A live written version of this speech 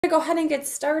Go ahead and get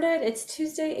started. It's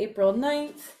Tuesday, April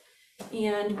 9th,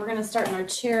 and we're going to start in our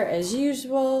chair as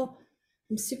usual.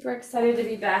 I'm super excited to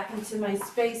be back into my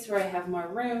space where I have more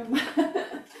room.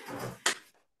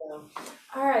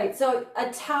 All right, so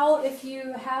a towel if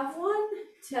you have one.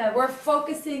 We're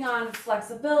focusing on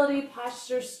flexibility,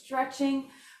 posture, stretching.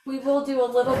 We will do a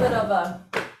little bit of a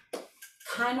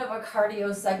kind of a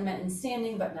cardio segment in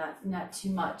standing, but not too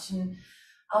much. And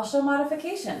I'll show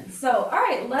modifications. So, all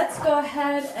right, let's go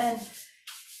ahead and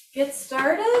get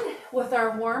started with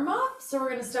our warm up. So we're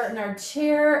going to start in our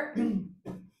chair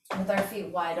with our feet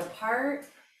wide apart,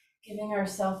 giving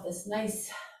ourselves this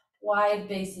nice wide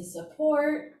base of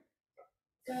support.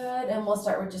 Good. And we'll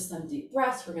start with just some deep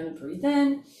breaths. We're going to breathe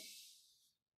in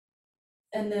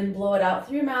and then blow it out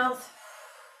through your mouth.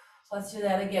 Let's do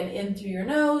that again. In through your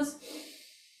nose,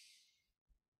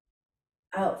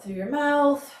 out through your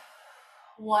mouth.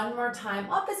 One more time,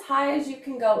 up as high as you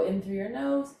can go, in through your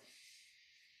nose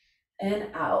and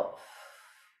out.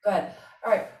 Good.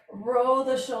 All right, roll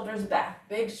the shoulders back,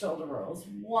 big shoulder rolls.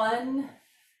 1,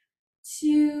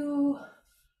 2,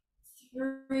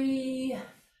 3,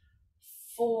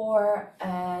 4,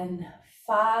 and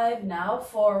 5. Now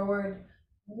forward.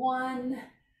 1,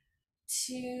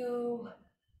 2,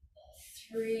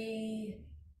 3,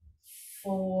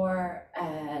 4,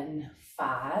 and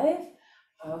 5.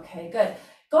 Okay, good.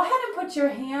 Go ahead and put your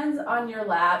hands on your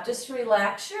lap. Just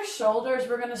relax your shoulders.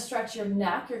 We're going to stretch your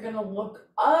neck. You're going to look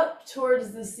up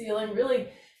towards the ceiling, really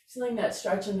feeling that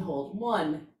stretch and hold.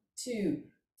 1, 2,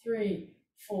 3,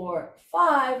 4,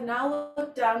 5. Now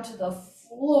look down to the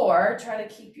floor. Try to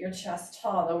keep your chest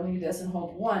tall though when you do this and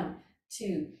hold. 1,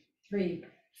 2, 3,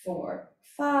 4,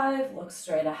 5. Look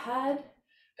straight ahead.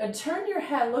 Good. Turn your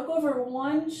head. Look over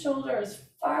one shoulder as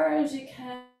far as you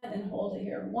can and hold it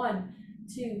here. 1,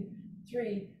 2,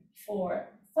 3, 4,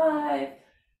 5.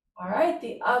 All right,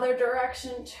 the other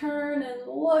direction, turn and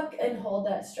look and hold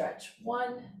that stretch.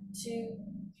 1, 2,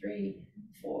 3,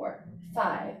 4,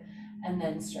 5, and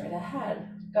then straight ahead.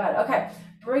 Good. Okay,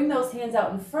 bring those hands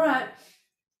out in front.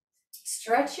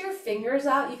 Stretch your fingers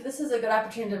out. This is a good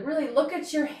opportunity to really look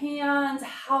at your hands.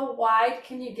 How wide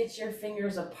can you get your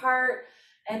fingers apart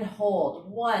and hold?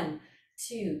 1,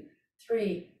 2,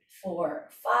 3, 4,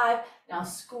 5. Now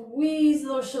squeeze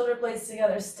those shoulder blades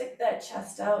together, stick that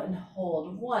chest out and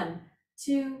hold. 1,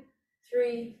 2,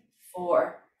 3,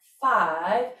 4,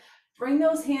 5. Bring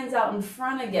those hands out in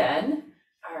front again.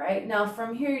 All right, now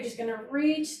from here, you're just gonna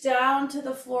reach down to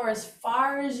the floor as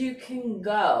far as you can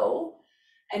go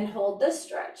and hold this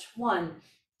stretch. 1,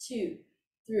 2,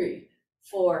 3,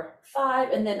 4,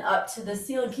 5, and then up to the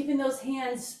ceiling, keeping those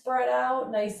hands spread out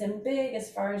nice and big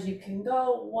as far as you can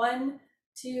go. 1,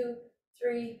 2,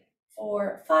 3,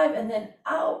 4, 5, and then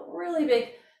out really big,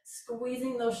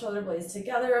 squeezing those shoulder blades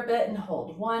together a bit and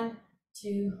hold. 1,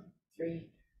 2, 3,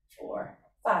 4,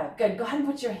 5. Good. Go ahead and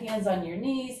put your hands on your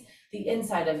knees, the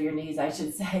inside of your knees, I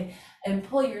should say, and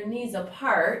pull your knees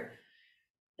apart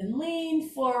and lean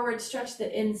forward. Stretch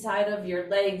the inside of your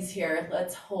legs here.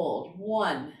 Let's hold.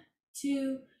 1,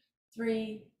 2,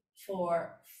 3,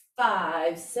 4,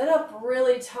 5. Sit up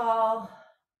really tall.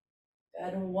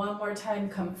 Good. One more time,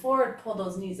 come forward, pull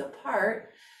those knees apart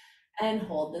and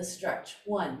hold this stretch.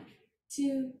 1,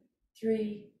 2,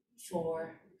 3,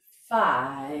 4,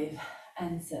 5,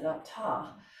 and sit up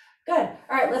tall. Good. All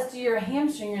right, let's do your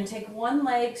hamstring. You're gonna take one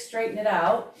leg, straighten it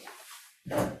out.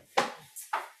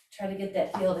 Try to get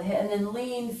that heel to hit and then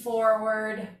lean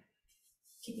forward,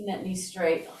 keeping that knee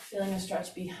straight, feeling a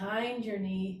stretch behind your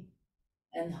knee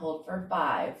and hold for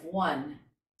 5. 1,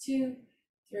 2,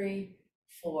 3,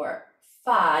 4,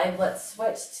 5. Let's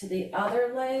switch to the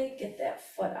other leg. Get that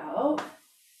foot out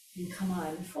and come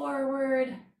on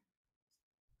forward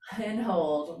and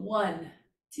hold. 1,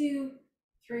 2,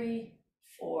 3,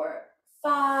 4,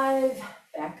 5.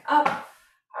 Back up.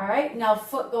 All right, now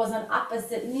foot goes on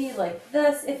opposite knee like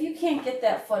this. If you can't get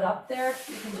that foot up there,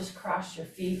 you can just cross your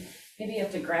feet. Maybe you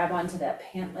have to grab onto that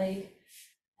pant leg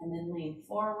and then lean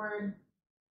forward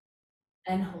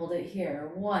and hold it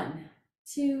here. 1,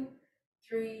 2,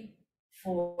 3,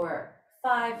 4,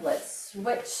 5. Let's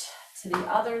switch to the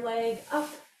other leg up.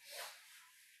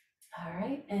 All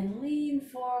right, and lean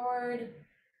forward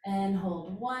and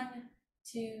hold. 1,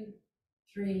 2,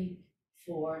 3,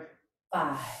 4,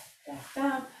 5. Back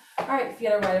down. All right, feet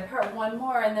are wide apart. One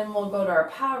more, and then we'll go to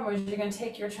our power moves. You're going to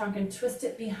take your trunk and twist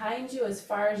it behind you as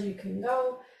far as you can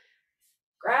go.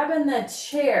 Grabbing the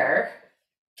chair,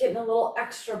 getting a little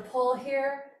extra pull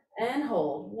here, and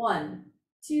hold. 1,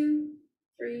 2,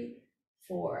 3,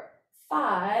 4,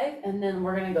 5, and then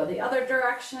we're going to go the other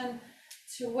direction.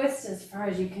 Twist as far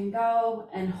as you can go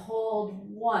and hold.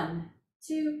 1,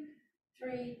 2,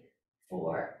 3,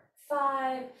 4,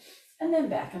 5, and then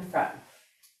back and front.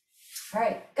 All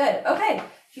right, good. Okay,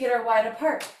 feet are wide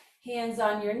apart, hands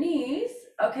on your knees.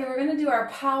 Okay, we're gonna do our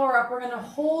power up. We're gonna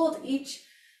hold each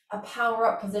a power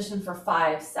up position for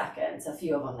 5 seconds, a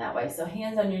few of them that way. So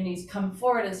hands on your knees, come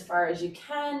forward as far as you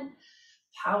can.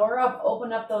 Power up,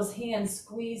 open up those hands,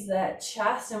 squeeze that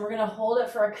chest, and we're gonna hold it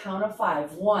for a count of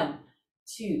 5. 1,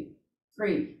 2,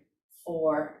 3,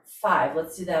 4, 5.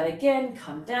 Let's do that again.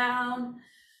 Come down,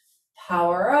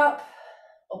 power up,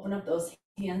 open up those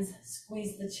hands,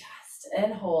 squeeze the chest,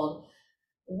 and hold.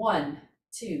 1,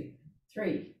 2,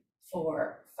 3,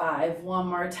 4, 5. One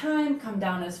more time. Come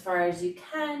down as far as you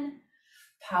can.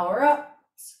 Power up,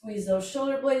 squeeze those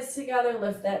shoulder blades together,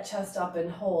 lift that chest up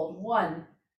and hold. 1,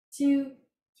 2,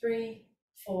 3,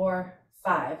 4,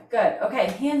 5. Good. Okay,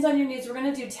 hands on your knees. We're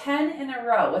going to do 10 in a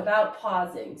row without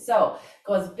pausing. So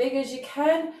go as big as you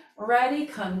can. Ready,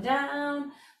 come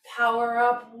down, power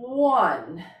up.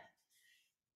 1,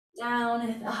 down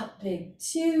and up, big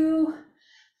 2,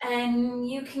 and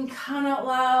you can count out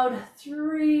loud.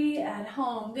 3 at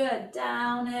home. Good.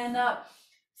 Down and up.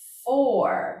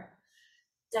 4,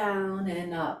 down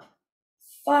and up.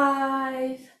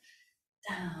 5,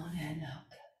 down and up.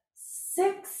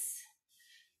 6,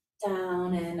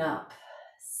 down and up.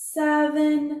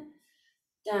 7,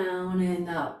 down and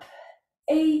up.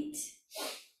 8,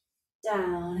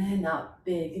 down and up,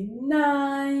 big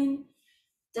 9,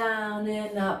 down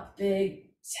and up,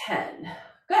 big 10.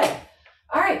 Good.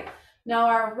 All right, now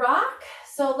our rock.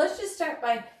 So let's just start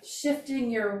by shifting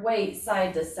your weight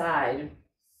side to side.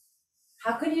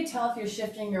 How can you tell if you're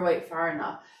shifting your weight far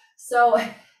enough? So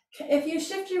if you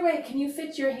shift your weight, can you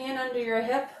fit your hand under your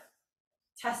hip?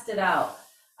 Test it out.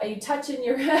 Are you touching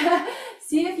your,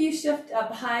 see if you shift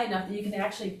up high enough that you can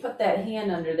actually put that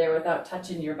hand under there without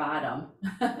touching your bottom.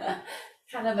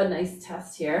 Kind of a nice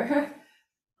test here.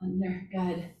 Under,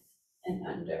 good, and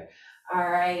under.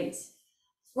 All right.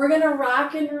 We're gonna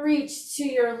rock and reach to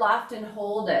your left and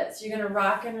hold it. So you're gonna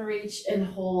rock and reach and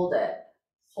hold it.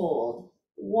 Hold.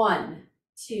 1,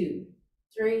 2,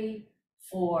 3,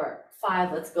 4,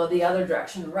 5. Let's go the other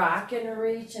direction. Rock and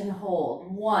reach and hold.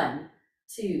 1,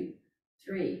 2,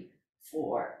 3,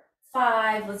 4,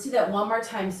 5. Let's do that one more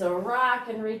time. So rock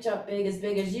and reach up big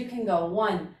as you can go.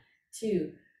 1,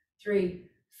 2, 3,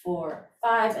 4,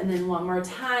 5. And then one more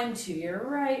time to your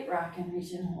right. Rock and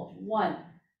reach and hold. 1,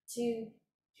 2,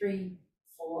 3,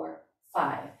 4,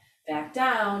 5. Back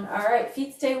down. All right,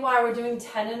 feet stay wide. We're doing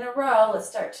 10 in a row. Let's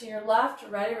start to your left.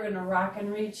 Ready? We're gonna rock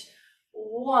and reach.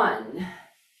 1,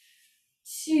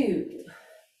 2,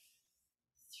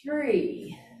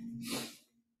 3,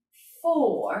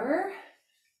 4,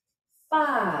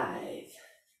 5,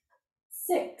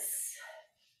 6,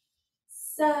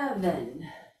 7,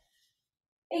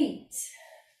 8,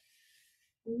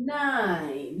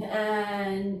 9,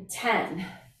 and 10.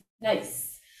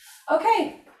 Nice.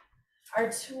 Okay,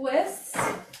 our twists.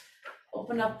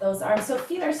 Open up those arms. So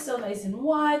feet are still nice and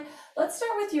wide. Let's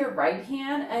start with your right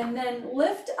hand and then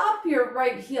lift up your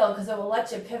right heel because it will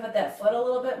let you pivot that foot a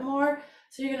little bit more.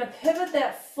 So you're gonna pivot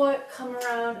that foot, come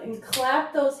around and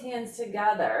clap those hands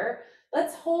together.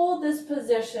 Let's hold this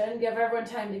position. Give everyone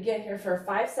time to get here for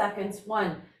 5 seconds.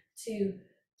 1, 2,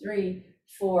 3,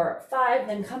 4, 5.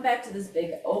 Then come back to this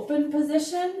big open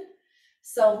position.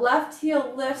 So left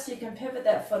heel lifts, you can pivot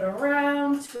that foot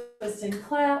around, twist and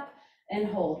clap, and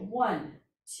hold. 1,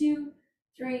 2,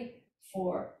 3,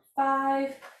 4,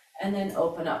 5, and then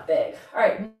open up big. All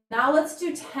right, now let's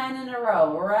do 10 in a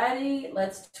row. Ready?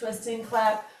 Let's twist and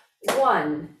clap.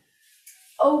 1,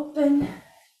 open,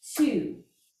 2,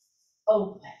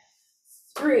 open,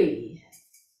 3,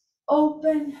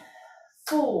 open,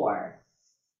 4,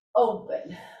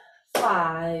 open,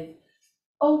 5,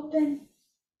 open,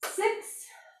 6,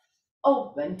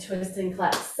 open, twist and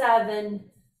clap. 7,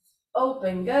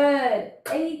 open, good.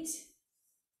 8,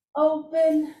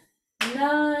 open,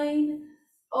 9,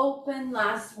 open,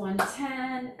 last one,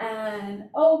 10, and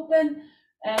open,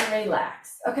 and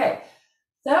relax. Okay,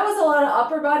 that was a lot of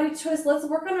upper body twists. Let's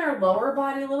work on our lower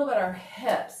body a little bit, our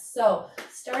hips. So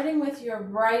starting with your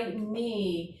right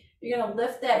knee, you're gonna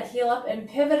lift that heel up and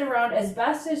pivot around as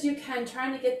best as you can,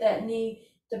 trying to get that knee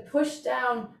to push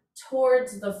down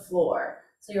towards the floor.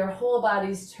 So your whole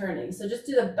body's turning. So just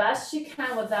do the best you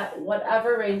can with that,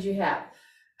 whatever range you have.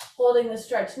 Holding the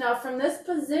stretch. Now from this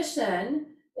position,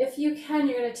 if you can,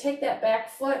 you're gonna take that back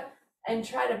foot and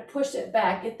try to push it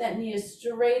back. Get that knee as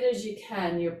straight as you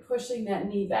can. You're pushing that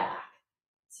knee back.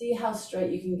 See how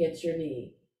straight you can get your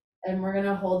knee. And we're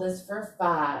gonna hold this for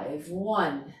 5.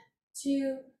 1,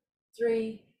 2,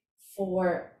 3,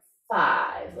 4,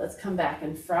 5. Let's come back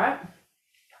in front.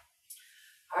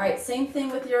 All right, same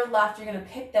thing with your left. You're gonna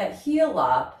pick that heel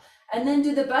up and then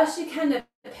do the best you can to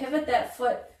pivot that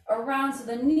foot around so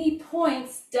the knee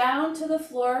points down to the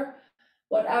floor,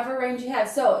 whatever range you have.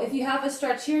 So if you have a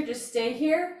stretch here, just stay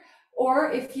here.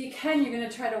 Or if you can, you're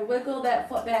gonna try to wiggle that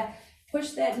foot back,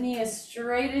 push that knee as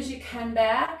straight as you can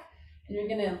back, and you're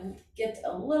gonna get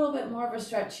a little bit more of a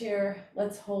stretch here.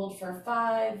 Let's hold for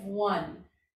 5, 1,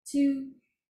 2,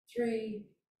 3,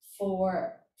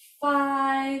 4,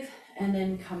 5, and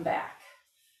then come back.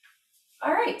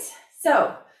 All right,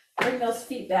 so bring those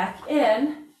feet back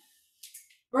in.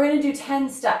 We're gonna do 10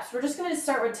 steps. We're just gonna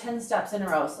start with 10 steps in a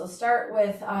row. So start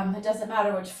with, it doesn't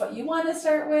matter which foot you wanna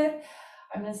start with.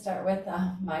 I'm gonna start with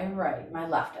my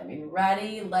left. I mean,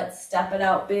 ready, let's step it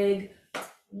out big.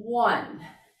 1,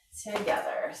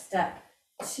 together. Step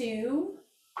 2,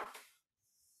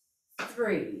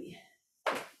 3.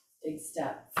 Big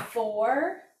step.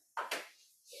 4,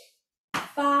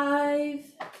 5,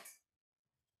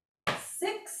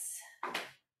 6,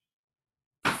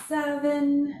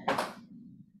 7,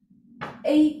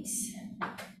 8,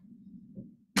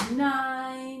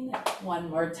 9, one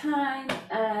more time,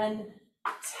 and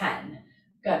 10.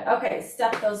 Good. Okay,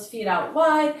 step those feet out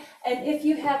wide. And if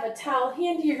you have a towel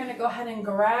handy, you're going to go ahead and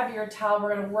grab your towel.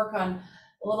 We're going to work on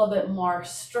a little bit more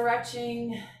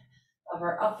stretching of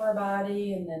our upper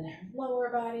body and then our lower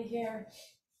body here.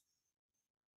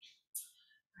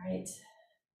 All right.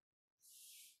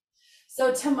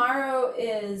 So tomorrow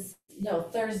is, no,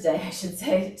 Thursday, I should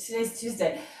say. Today's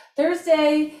Tuesday.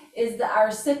 Thursday is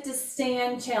our sit to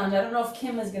stand challenge. I don't know if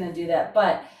Kim is going to do that,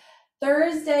 but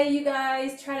Thursday, you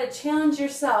guys try to challenge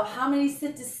yourself. How many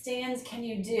sit to stands can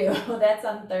you do? That's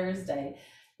on Thursday.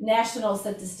 National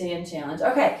Sit to Stand Challenge.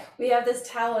 Okay, we have this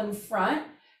towel in front.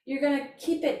 You're going to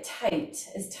keep it tight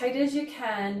as you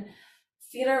can.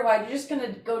 Feet are wide. You're just going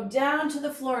to go down to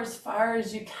the floor as far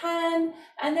as you can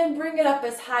and then bring it up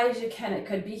as high as you can. It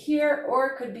could be here or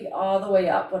it could be all the way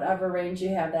up, whatever range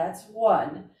you have. That's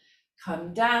 1.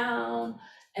 Come down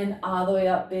and all the way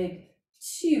up big.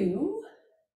 2.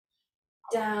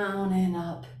 Down and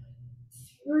up.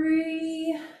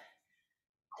 3.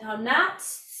 Down, not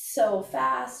so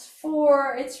fast.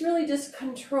 4. It's really just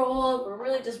control. We're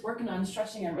really just working on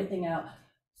stretching everything out.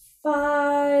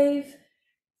 5.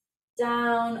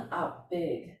 Down, up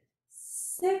big.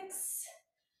 6.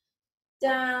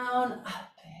 Down,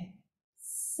 up big.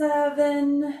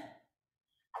 7.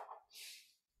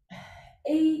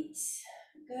 8.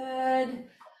 Good.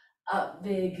 Up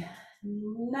big.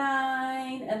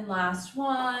 9. And last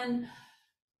one.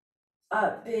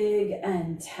 Up big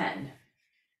and 10.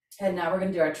 And now we're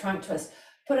going to do our trunk twist.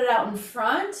 Put it out in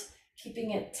front,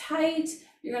 keeping it tight.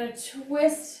 You're going to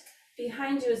twist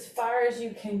behind you as far as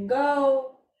you can go.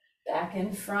 Back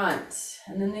in front.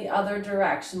 And then the other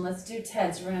direction. Let's do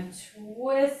 10. So we're going to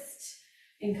twist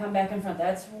and come back in front.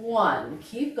 That's 1.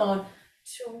 Keep going.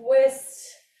 Twist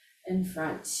in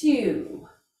front. 2.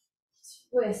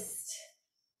 Twist.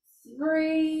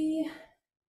 3.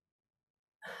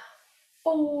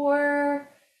 4.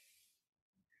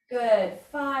 Good.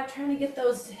 5. Trying to get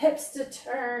those hips to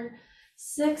turn.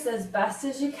 6 as best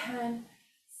as you can.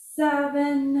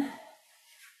 7.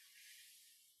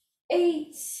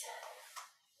 8.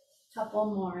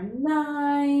 Couple more.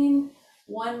 9.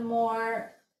 One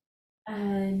more.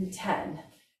 And 10.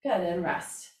 Good. And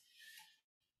rest.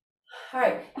 All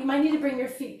right. You might need to bring your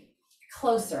feet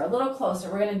closer, a little closer.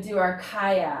 We're going to do our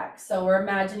kayak. So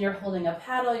imagine you're holding a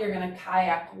paddle. You're going to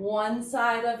kayak one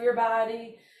side of your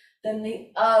body, then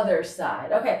the other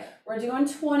side. Okay, we're doing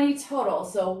 20 total.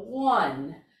 So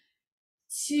 1,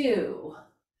 2,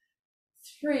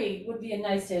 3 would be a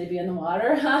nice day to be in the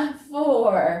water.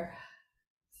 4,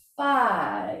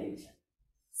 5,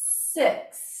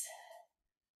 6,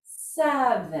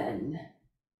 7,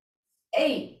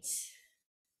 8,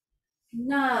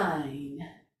 9,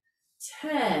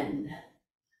 10,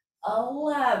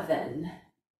 11,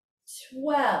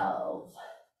 12,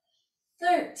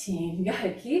 13,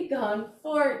 gotta keep going,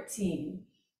 14,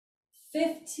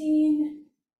 15,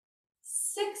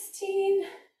 16,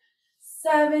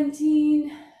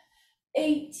 17,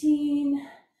 18,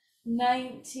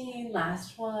 19,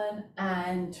 last one,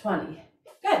 and 20.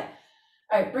 Good. All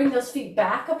right, bring those feet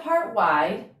back apart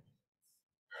wide.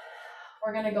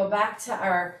 We're gonna go back to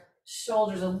our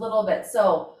shoulders a little bit.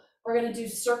 So we're gonna do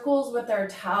circles with our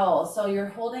towel. So you're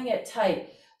holding it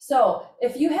tight. So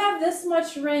if you have this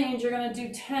much range, you're gonna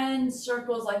do 10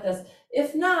 circles like this.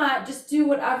 If not, just do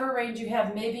whatever range you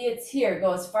have. Maybe it's here,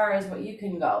 go as far as what you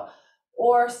can go,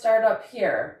 or start up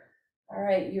here. All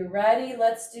right, you ready?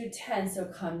 Let's do 10. So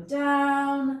come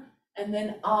down and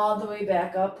then all the way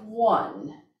back up.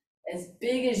 1, as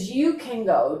big as you can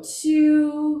go.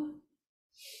 2,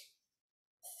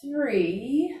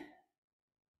 3,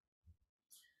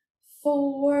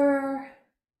 4,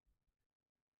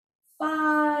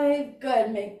 5.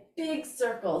 Good. Make big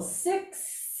circles.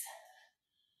 6,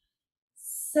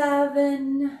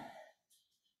 7,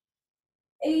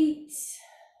 8,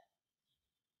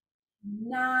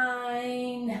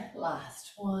 9.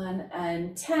 Last one,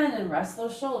 and 10. And rest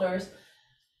those shoulders.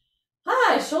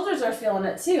 Hi, shoulders are feeling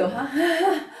it too,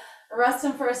 huh? Rest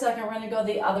them for a second. We're going to go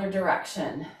the other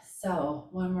direction. So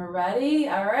when we're ready,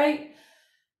 all right,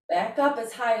 back up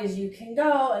as high as you can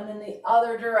go, and then the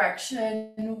other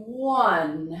direction.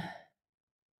 1,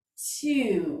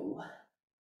 2,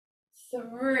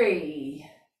 3,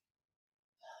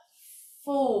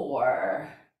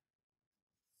 4,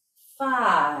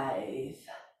 5,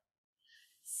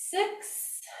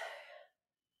 6,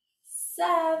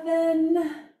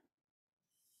 7,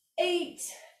 8.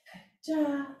 Good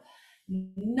job.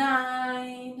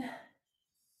 9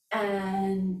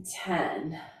 and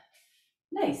 10.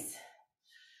 Nice.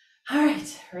 All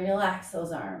right, relax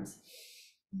those arms.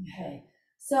 Okay,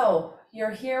 so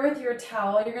you're here with your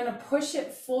towel. You're gonna push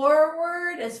it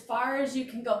forward as far as you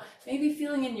can go. Maybe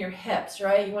feeling in your hips,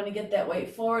 right? You wanna get that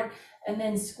weight forward and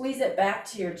then squeeze it back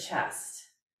to your chest.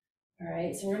 All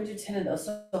right, so we're gonna do 10 of those.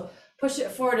 So push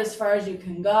it forward as far as you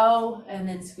can go and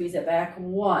then squeeze it back.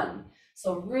 1.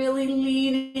 So really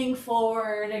leaning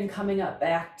forward and coming up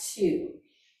back. 2.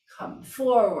 Come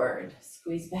forward,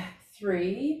 squeeze back.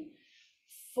 3,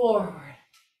 forward.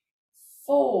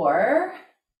 4,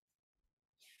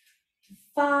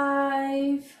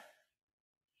 5,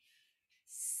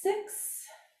 6,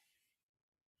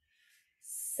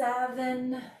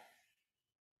 7,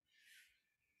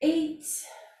 8,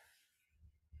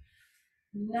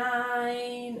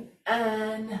 9,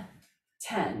 and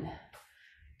 10.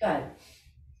 Good.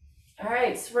 All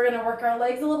right, so we're gonna work our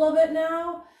legs a little bit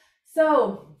now.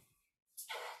 So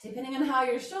depending on how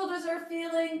your shoulders are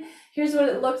feeling, here's what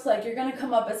it looks like. You're gonna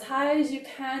come up as high as you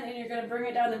can, and you're gonna bring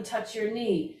it down and touch your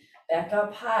knee. Back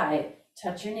up high,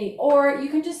 touch your knee. Or you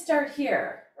can just start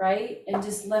here, right? And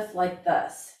just lift like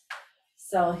this.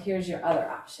 So here's your other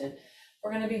option.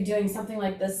 We're gonna be doing something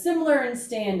like this, similar in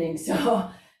standing.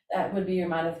 So that would be your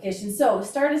modification. So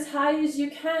start as high as you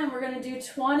can. We're gonna do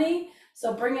 20.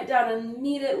 So bring it down and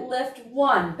meet it, lift.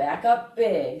 1, back up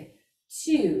big.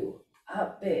 2,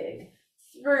 up big.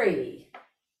 3,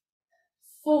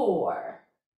 4,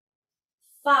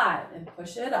 5, and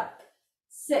push it up.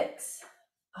 6,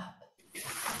 up.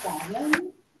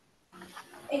 7,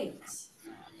 8,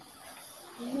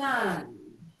 9,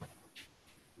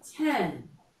 10,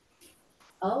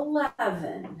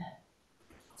 11,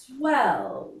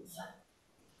 12,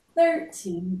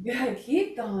 13. Good.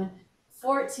 Keep going.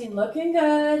 14, looking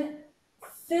good.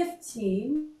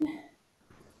 15,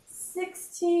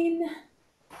 16,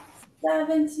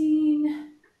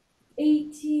 17,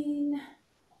 18,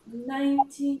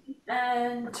 19,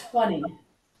 and 20.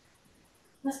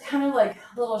 That's kind of like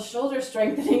a little shoulder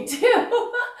strengthening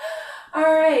too.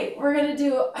 All right, we're gonna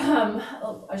do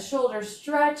a shoulder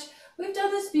stretch. We've done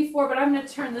this before, but I'm gonna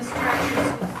turn this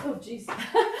direction. Oh geez,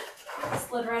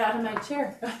 slid right out of my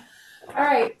chair. All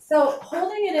right, so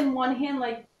holding it in one hand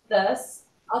like this,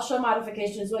 I'll show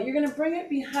modifications. Well, you're gonna bring it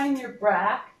behind your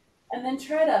back and then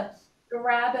try to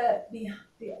grab it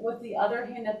with the other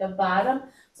hand at the bottom.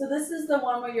 So this is the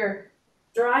one where you're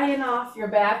drying off your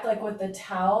back like with the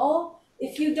towel.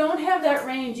 If you don't have that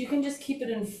range, you can just keep it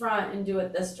in front and do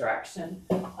it this direction.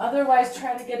 Otherwise,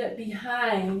 try to get it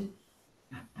behind.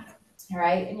 All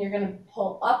right, and you're gonna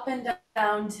pull up and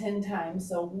down 10 times.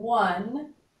 So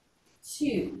 1,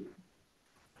 2,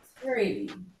 3,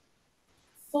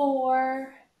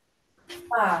 4,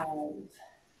 5,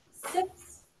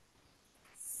 6,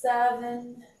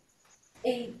 7,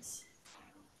 8,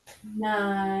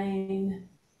 9,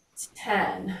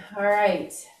 10. All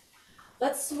right,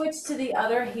 let's switch to the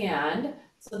other hand.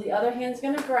 So the other hand's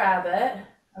gonna grab it,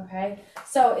 okay?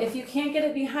 So if you can't get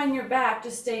it behind your back,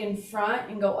 just stay in front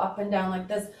and go up and down like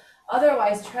this.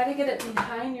 Otherwise, try to get it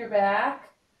behind your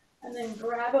back and then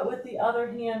grab it with the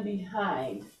other hand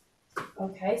behind.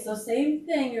 Okay, so same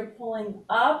thing, you're pulling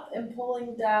up and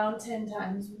pulling down 10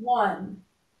 times. 1,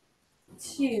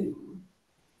 2,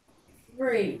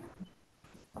 3,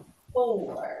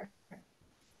 4,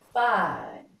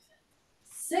 5,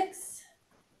 6,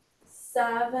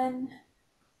 7,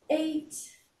 8,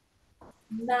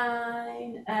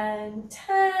 9, and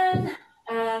 10,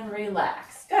 and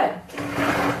relax. Good.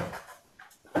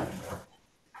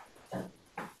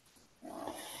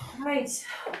 All right,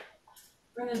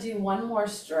 we're gonna do one more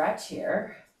stretch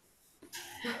here.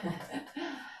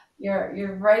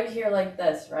 You're right here like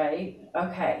this, right?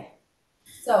 Okay.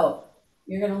 So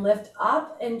you're gonna lift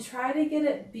up and try to get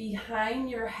it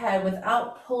behind your head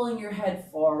without pulling your head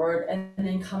forward and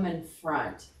then come in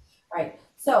front. All right.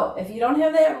 So if you don't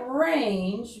have that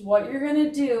range, what you're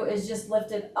gonna do is just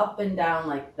lift it up and down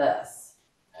like this.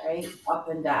 Right? Up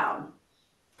and down.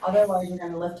 Otherwise, you're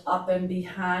gonna lift up and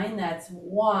behind. That's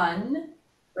 1.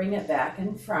 Bring it back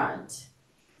in front.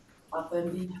 Up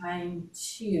and behind,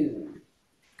 2.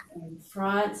 In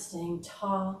front, staying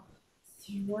tall,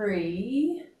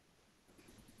 3.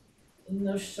 Bring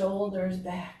those shoulders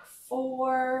back,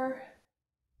 4.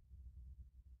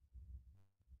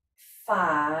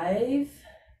 5.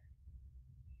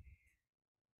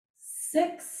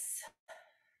 6.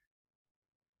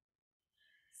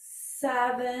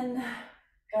 7.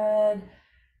 Good.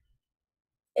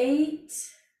 8.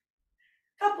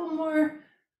 Couple more.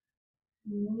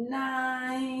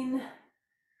 9.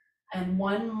 And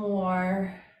 1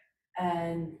 more.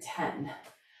 And 10.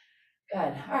 Good.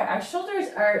 All right, our shoulders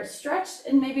are stretched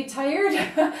and maybe tired.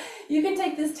 You can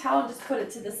take this towel and just put it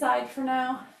to the side for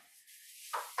now.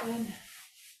 Good.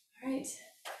 All right.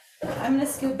 I'm gonna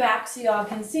scoot back so y'all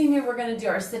can see me. We're gonna do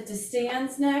our sit to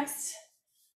stands next.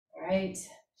 All right.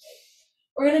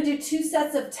 We're gonna do 2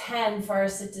 sets of 10 for our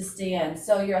sit to stand.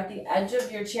 So you're at the edge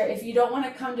of your chair. If you don't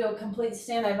wanna come to a complete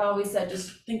stand, I've always said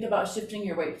just think about shifting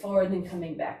your weight forward and then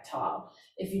coming back tall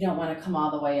if you don't wanna come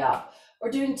all the way up.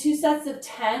 We're doing 2 sets of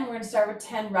 10. We're gonna start with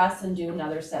 10 rests and do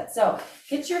another set. So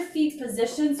get your feet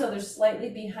positioned so they're slightly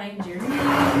behind your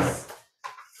knees,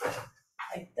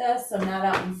 like this. So not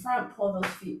out in front. Pull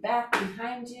those feet back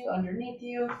behind you, underneath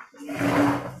you.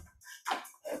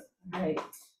 All right.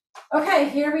 Okay,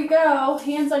 here we go.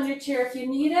 Hands on your chair if you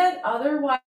need it.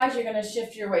 Otherwise, you're gonna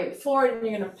shift your weight forward and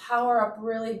you're gonna power up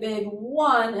really big.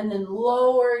 1, and then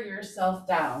lower yourself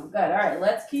down. Good. All right,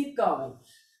 let's keep going.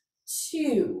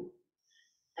 2.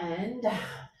 And down.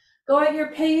 Go at your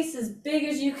pace as big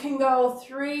as you can go.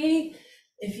 3.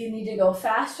 If you need to go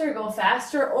faster,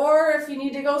 or if you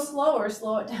need to go slower,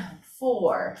 slow it down.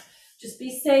 4. Just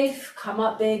be safe. Come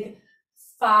up big.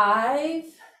 5.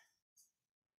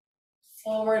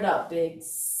 Forward up big.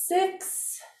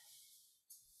 6.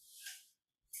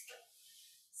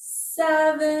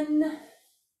 7.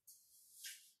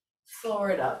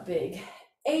 Forward up big.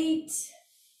 8.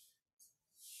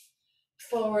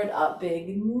 Forward up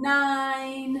big.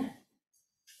 9.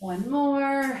 1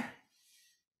 more.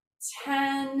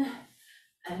 10.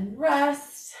 And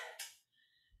rest.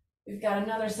 We've got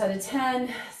another set of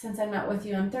 10. Since I'm not with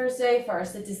you on Thursday for our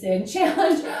sit to stand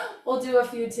challenge, we'll do a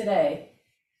few today.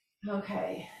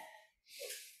 Okay.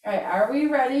 All right, are we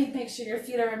ready? Make sure your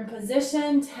feet are in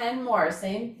position. 10 more,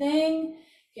 same thing.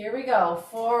 Here we go.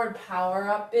 Forward, power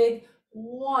up big.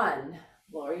 1.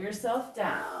 Lower yourself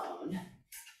down.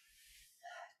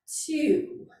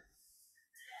 2.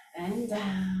 And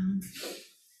down.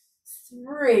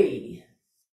 3.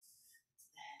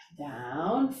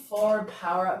 Down. Forward,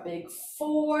 power up big.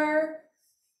 4.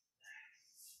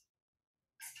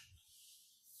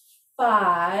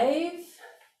 5.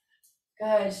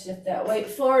 Good. Shift that weight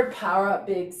forward. Power up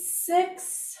big.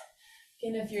 6.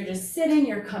 And if you're just sitting,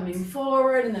 you're coming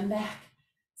forward and then back.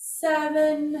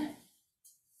 7.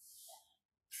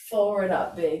 Forward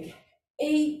up big.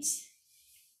 8.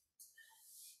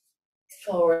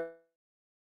 Forward.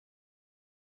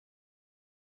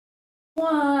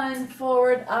 1.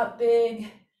 Forward up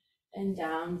big and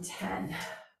down 10.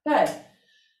 Good.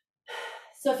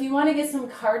 So if you want to get some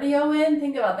cardio in,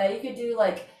 think about that. You could do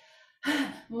like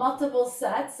multiple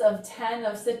sets of 10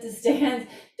 of sit to stands.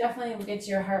 Definitely will get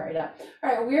your heart rate up. All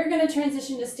right, we're going to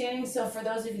transition to standing. So for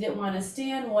those of you that want to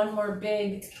stand, 1 more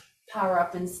big power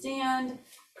up and stand.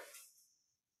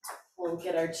 We'll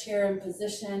get our chair in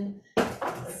position.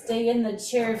 Stay in the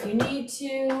chair if you need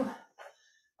to.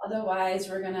 Otherwise,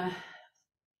 we're going to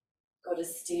go to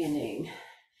standing.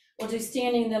 We'll do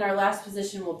standing, then our last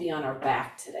position will be on our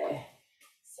back today.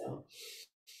 So,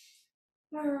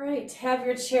 all right, have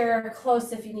your chair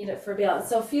close if you need it for balance.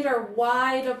 So feet are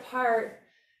wide apart.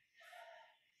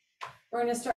 We're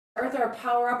gonna start with our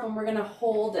power up and we're gonna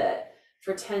hold it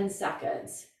for 10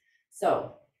 seconds.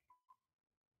 So,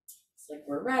 it's like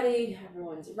we're ready,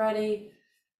 everyone's ready.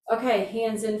 Okay,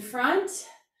 hands in front.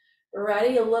 We're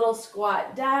ready, a little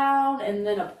squat down and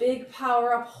then a big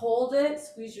power up, hold it.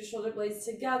 Squeeze your shoulder blades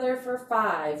together for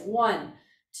 5. 1,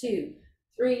 2,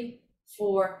 3,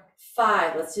 4,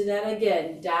 5. Let's do that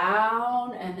again.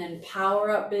 Down and then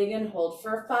power up big and hold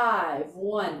for 5.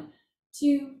 1,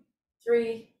 2,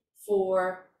 3,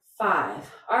 4,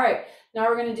 5. All right, now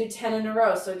we're gonna do 10 in a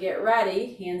row. So get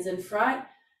ready, hands in front.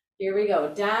 Here we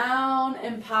go. Down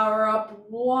and power up.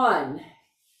 1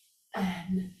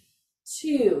 and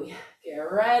 2. Get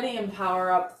ready and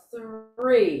power up.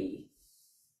 3,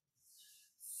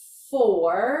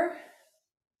 4,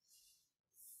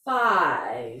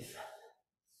 5,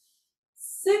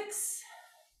 6,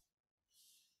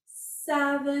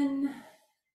 7,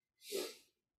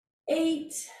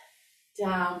 8,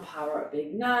 down, power up,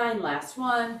 big 9, last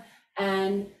one,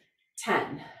 and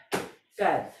 10.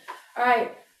 Good. All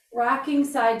right, rocking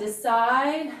side to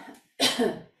side,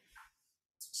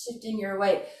 shifting your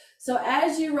weight. So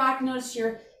as you rock, notice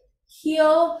your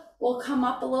heel will come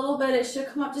up a little bit. It should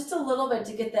come up just a little bit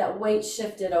to get that weight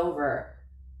shifted over.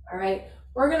 All right,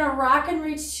 we're gonna rock and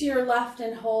reach to your left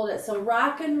and hold it. So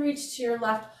rock and reach to your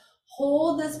left,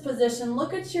 hold this position,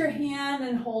 look at your hand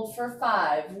and hold for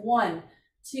 5. 1,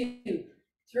 2,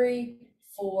 3,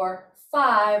 4,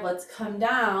 5. Let's come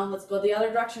down. Let's go the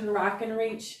other direction. Rock and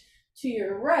reach to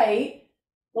your right.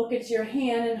 Look at your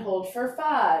hand and hold for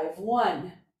 5.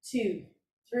 1, 2,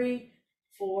 3,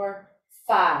 4,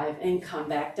 5, and come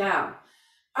back down.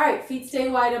 All right, feet stay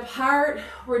wide apart.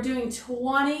 We're doing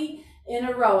 20 in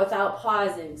a row without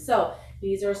pausing. So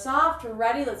knees are soft. We're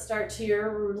ready. Let's start to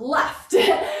your left.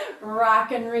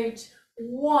 Rock and reach.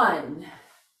 1,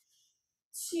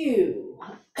 2,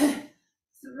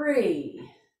 3,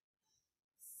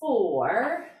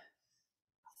 4,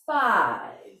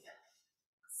 5,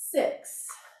 6,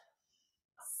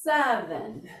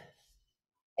 7,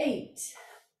 8,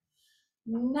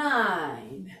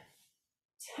 9,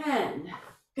 10,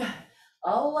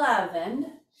 11,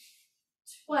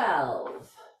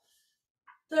 12,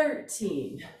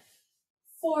 13,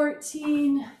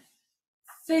 14,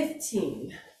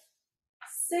 15,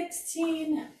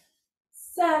 16,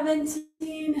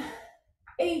 17,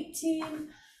 18,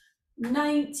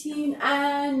 19,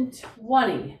 and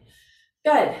 20.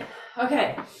 Good.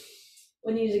 Okay.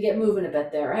 We need to get moving a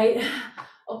bit there, right?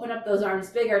 Open up those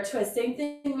arms, bigger twist. Same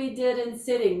thing we did in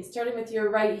sitting, starting with your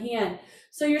right hand.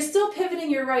 So you're still pivoting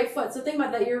your right foot. So think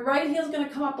about that. Your right heel is going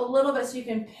to come up a little bit so you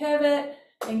can pivot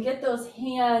and get those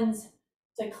hands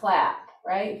to clap,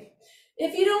 right?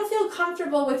 If you don't feel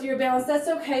comfortable with your balance, that's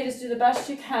okay. Just do the best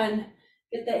you can.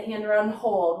 Get that hand around and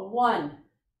hold. 1,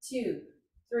 2,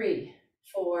 3,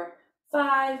 4,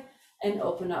 5, and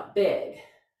open up big.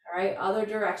 All right, other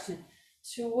direction.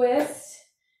 Twist.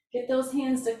 Get those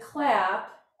hands to clap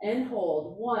and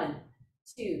hold. 1,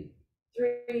 2,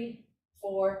 3,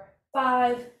 4,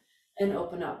 5, and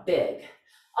open up big.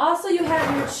 Also, you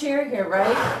have your chair here,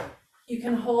 right? You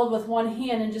can hold with one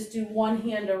hand and just do one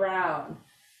hand around.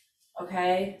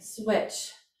 Okay,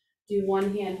 switch. Do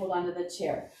one hand, hold on to the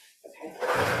chair. Okay.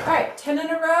 All right, 10 in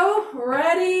a row.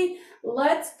 Ready?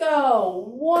 Let's go.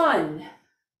 1,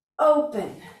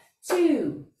 open.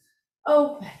 2,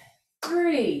 open.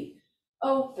 3,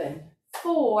 open.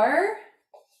 4,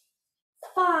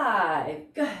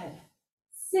 5, good.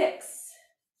 6,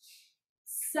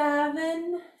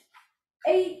 7,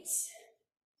 8,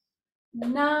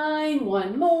 9,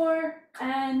 one more,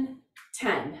 and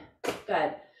 10.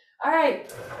 Good. All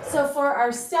right, so for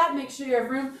our step, make sure you have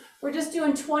room. We're just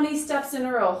doing 20 steps in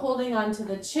a row, holding onto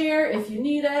the chair if you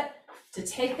need it to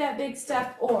take that big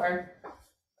step, or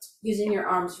using your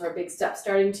arms for a big step.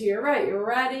 Starting to your right. You're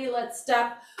ready? Let's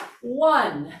step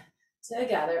 1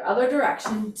 together. Other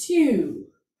direction. 2,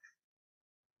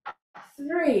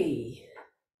 3,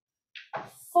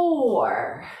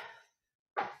 4,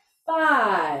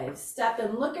 5. Step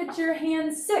and look at your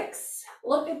hand. 6.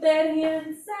 Look at that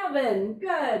hand. 7.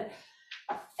 Good.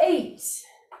 8,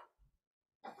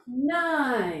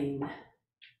 9,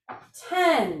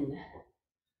 10,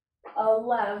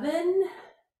 11,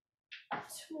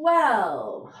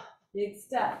 12. Big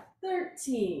step.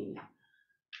 13,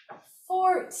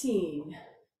 14,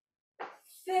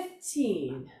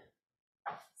 15,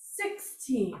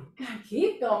 16. God,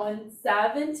 keep going.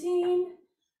 17,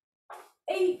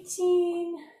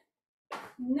 18,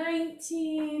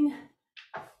 19,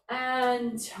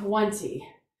 and 20.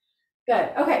 Good.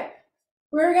 Okay.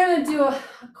 We're going to do a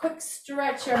quick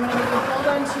stretch here. I'm going to hold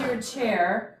onto your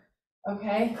chair.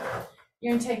 Okay.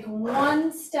 You're going to take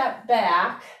one step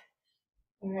back.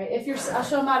 All right. I'll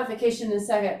show a modification in a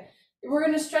second. We're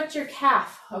going to stretch your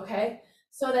calf. Okay.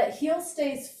 So that heel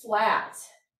stays flat.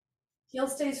 Heel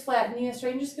stays flat, knee is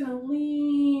straight. You're just going to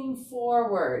lean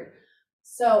forward.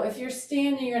 So if you're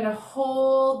standing, you're going to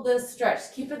hold the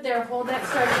stretch. Keep it there. Hold that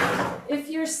stretch. If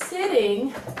you're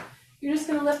sitting, you're just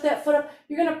going to lift that foot up.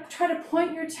 You're going to try to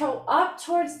point your toe up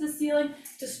towards the ceiling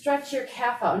to stretch your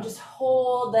calf out and just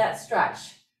hold that stretch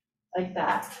like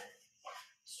that.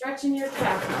 Stretching your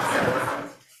calf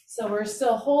muscles. So we're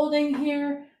still holding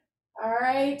here. All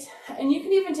right, and you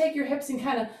can even take your hips and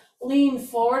kind of lean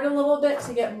forward a little bit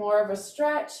to get more of a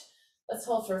stretch. Let's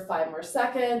hold for 5 more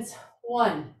seconds.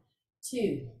 1,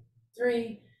 2,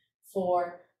 3,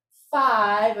 4,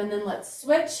 5, and then let's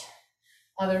switch.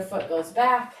 Other foot goes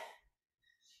back.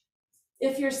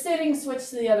 If you're sitting,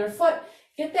 switch to the other foot.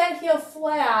 Get that heel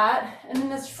flat, and then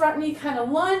this front knee kind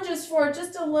of lunges forward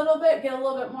just a little bit, get a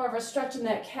little bit more of a stretch in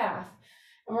that calf.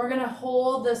 And we're gonna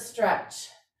hold the stretch.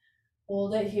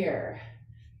 Hold it here.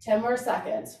 10 more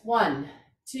seconds. 1,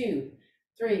 2,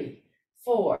 3,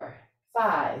 4,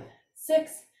 5,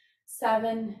 6,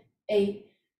 7, 8,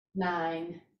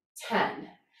 9, 10.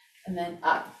 And then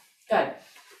up. Good.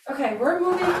 Okay, we're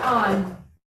moving on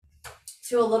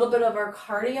to a little bit of our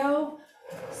cardio.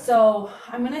 So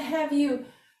I'm going to have you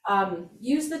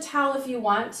use the towel if you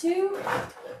want to,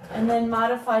 and then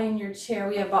modify in your chair.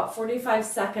 We have about 45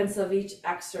 seconds of each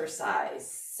exercise.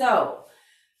 So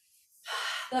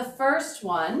the first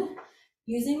one,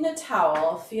 using the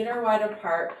towel, feet are wide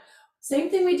apart. Same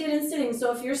thing we did in sitting.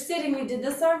 So if you're sitting, we did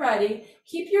this already.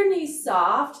 Keep your knees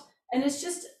soft, and it's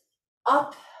just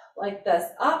up like this,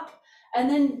 up, and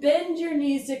then bend your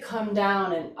knees to come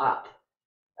down and up.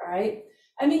 All right.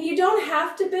 I mean, you don't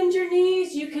have to bend your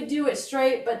knees. You could do it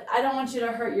straight, but I don't want you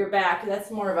to hurt your back. That's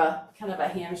more of a kind of a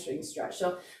hamstring stretch.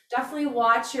 So definitely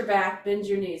watch your back, bend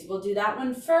your knees. We'll do that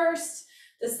one first.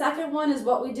 The second one is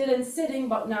what we did in sitting,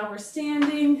 but now we're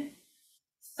standing.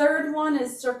 Third one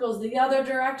is circles the other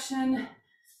direction.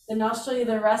 Then I'll show you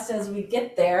the rest as we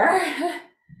get there.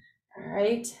 All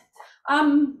right.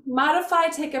 Modify,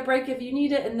 take a break if you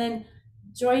need it, and then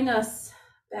join us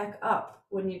back up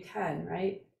when you can,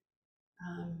 right?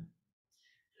 All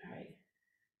right.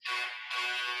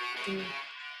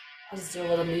 I'll just do a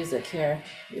little music here.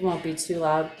 It won't be too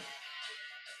loud.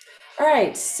 All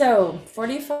right, so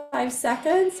 45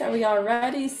 seconds. Are we all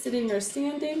ready, sitting or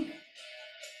standing?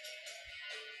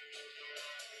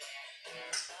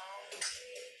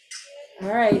 All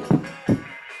right,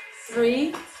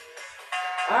 3.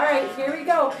 All right, here we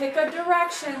go. Pick a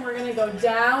direction. We're gonna go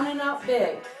down and up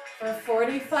big for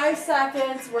 45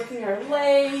 seconds, working our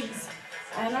legs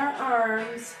and our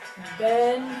arms.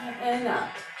 Bend and up,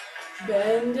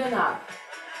 bend and up.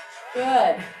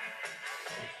 Good.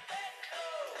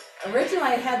 Originally,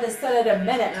 I had this set at a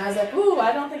minute, and I was like, ooh,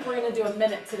 I don't think we're gonna do a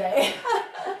minute today.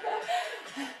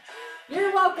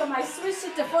 You're welcome. I switched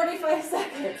it to 45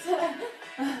 seconds.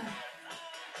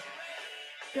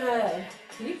 Good.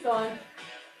 Keep going.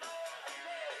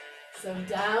 So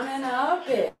down and up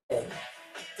big.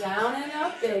 Down and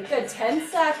up big. Good. 10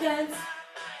 seconds.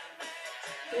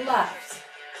 Left.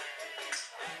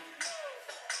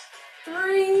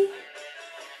 3,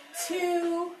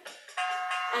 2,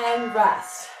 and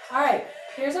rest. All right.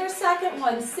 Here's our second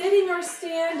one. Sitting or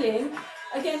standing.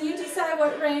 Again, you decide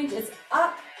what range. It's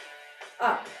up,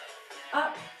 up,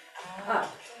 up,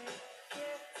 up.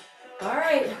 All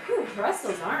right. Whew, rest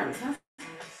those arms, huh?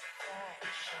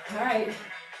 All right.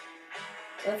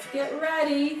 Let's get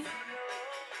ready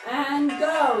and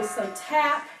go. So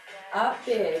tap, up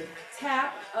big,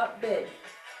 tap, up big.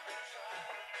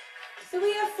 So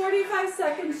we have 45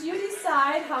 seconds. You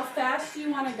decide how fast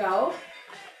you want to go.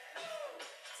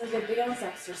 It's a good balance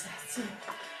exercise.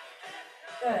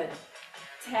 Good.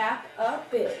 Tap, up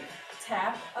big,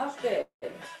 tap, up big.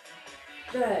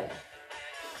 Good.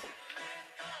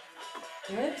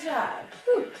 Good job.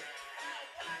 Whew.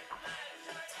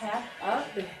 Tap,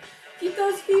 up big. Keep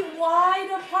those feet wide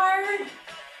apart.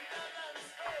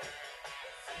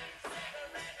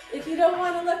 If you don't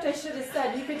want to lift, I should have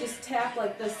said, you could just tap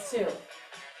like this too.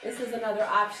 This is another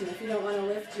option if you don't want to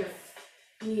lift your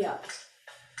knee up.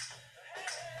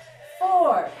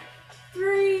 4,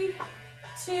 3,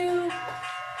 2,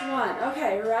 1.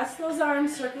 Okay, rest those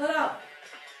arms, circle it out.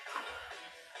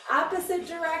 Opposite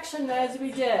direction as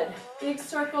we did. Big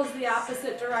circles the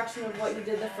opposite direction of what you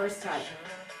did the first time.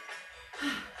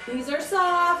 These are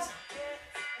soft.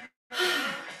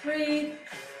 Breathe.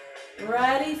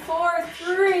 Ready for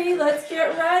 3. Let's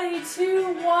get ready.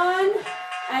 2, 1,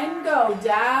 and go.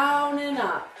 Down and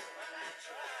up.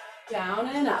 Down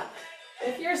and up.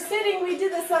 If you're sitting, we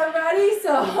did this already,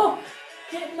 so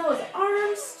getting those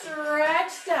arms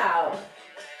stretched out.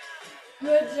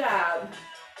 Good job.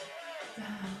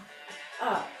 Down,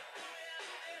 up.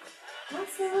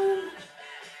 Awesome.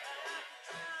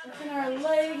 Working our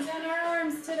legs and our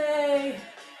arms today.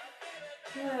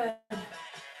 Good.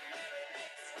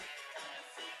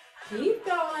 Keep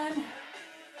going.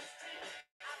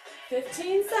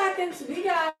 15 seconds, we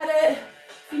got it.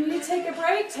 If you need to take a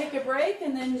break,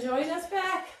 and then join us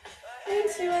back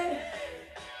into it.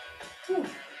 Whew.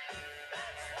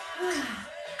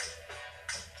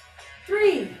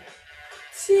 3,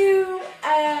 2,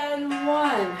 and 1.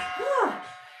 All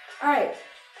right.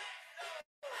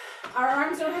 Our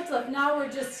arms don't have to lift. Now we're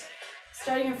just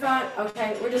starting in front.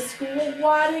 Okay, we're just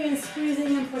squatting and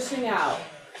squeezing and pushing out.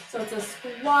 So it's a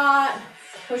squat,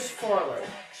 push forward.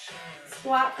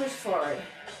 Squat, push forward.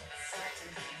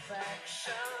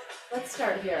 Let's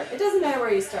start here. It doesn't matter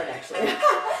where you start, actually.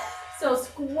 So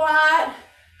squat,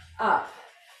 up,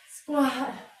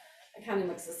 squat. I kind of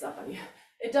mix this up on you.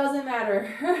 It doesn't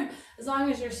matter as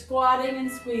long as you're squatting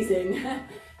and squeezing.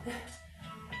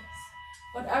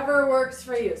 Whatever works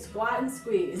for you, squat and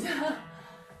squeeze.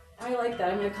 I like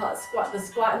that. I'm going to call it the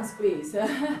squat and squeeze.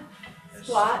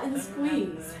 Squat and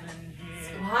squeeze.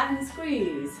 Squat and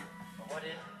squeeze.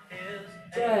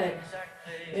 Good.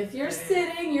 If you're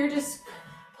sitting, you're just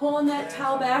pulling that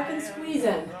towel back and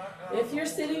squeezing. If you're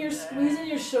sitting, you're squeezing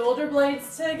your shoulder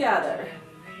blades together.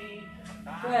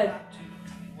 Good.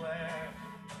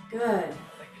 Good.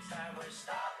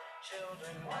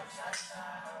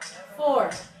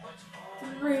 4,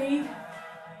 3,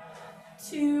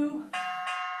 2,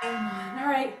 and 1. All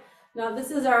right. Now this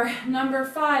is our number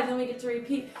 5, then we get to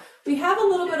repeat. We have a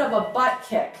little bit of a butt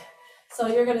kick. So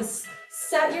you're going to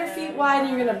set your feet wide and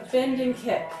you're going to bend and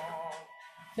kick.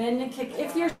 Bend and kick.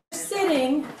 If you're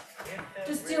sitting,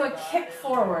 just do a kick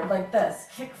forward like this.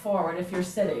 Kick forward if you're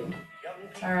sitting.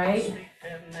 All right.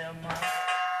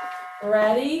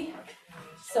 Ready?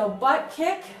 So butt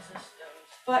kick,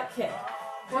 butt kick.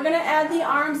 We're going to add the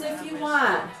arms if you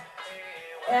want.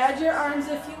 Add your arms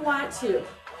if you want to.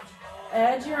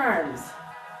 Add your arms.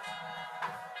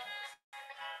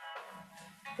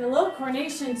 A little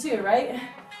coordination too, right?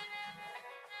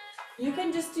 You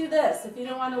can just do this if you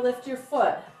don't want to lift your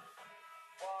foot.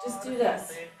 Just do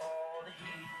this.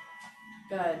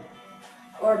 Good.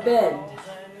 Or bend.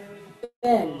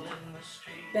 Bend.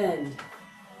 Bend.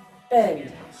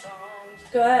 Bend.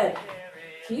 Good.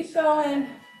 Keep going.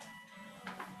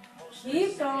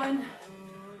 Keep going.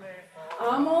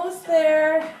 Almost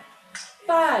there.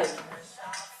 5,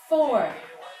 4,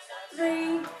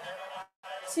 3,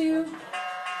 2,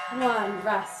 1.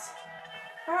 Rest.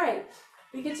 All right.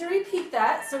 We get to repeat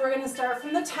that. So we're going to start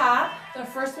from the top. The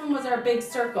first one was our big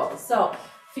circle. So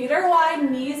feet are wide,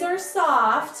 knees are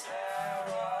soft.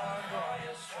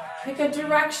 Pick a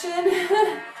direction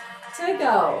to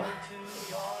go.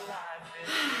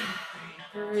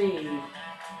 3.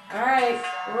 All right,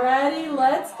 ready,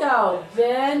 let's go.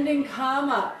 Bend and come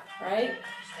up, right?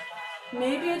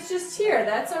 Maybe it's just here,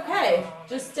 that's okay.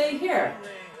 Just stay here.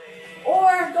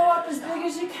 Or go up as big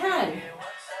as you can.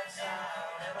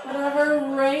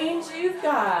 Whatever range you've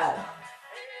got.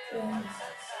 Bend.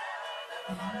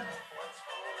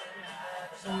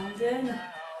 Bend in.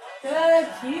 Good,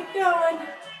 keep going.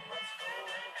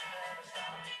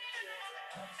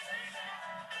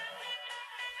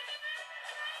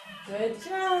 Good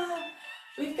job.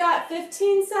 We've got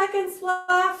 15 seconds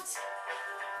left.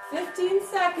 15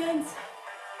 seconds.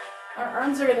 Our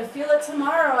arms are going to feel it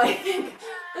tomorrow, I think.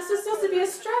 This is supposed to be a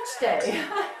stretch day.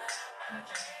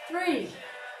 3,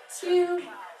 2,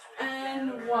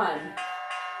 and 1.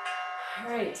 All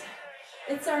right.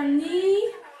 It's our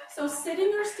knee. So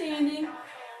sitting or standing,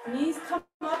 knees come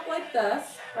up like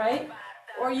this, right?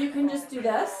 Or you can just do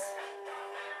this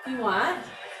if you want.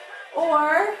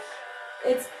 Or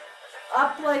it's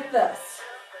up like this,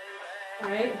 all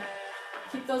right?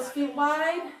 Keep those feet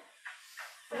wide.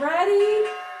 Ready?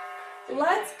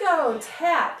 Let's go.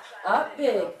 Tap, up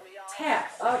big.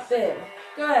 Tap, up big.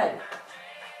 Good.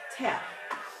 Tap.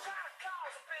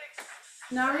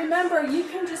 Now remember, you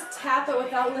can just tap it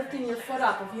without lifting your foot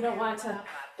up if you don't want to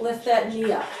lift that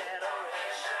knee up.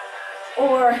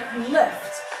 Or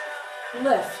lift,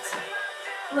 lift,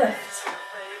 lift,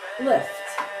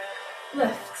 lift,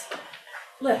 lift,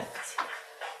 lift.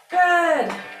 Good.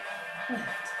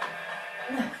 Lift,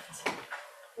 lift,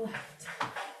 lift,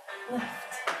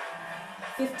 lift.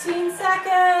 15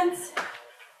 seconds.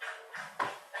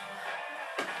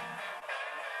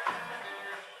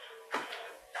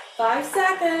 Five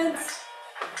seconds.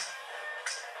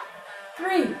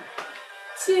 3,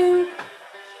 2,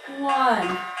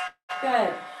 1.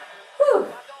 Good. Whew.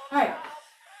 All right.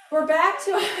 We're back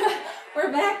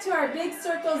to our big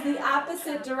circles the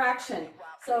opposite direction.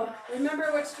 So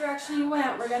remember which direction you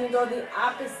went. We're going to go the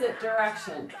opposite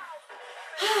direction.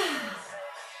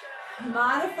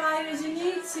 Modify as you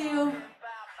need to.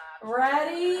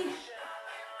 Ready?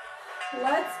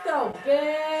 Let's go.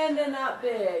 Bend and up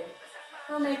big.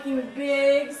 We're making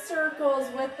big circles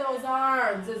with those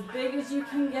arms. As big as you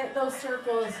can get those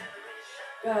circles.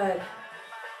 Good.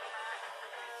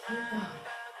 Keep going.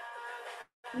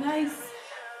 Nice.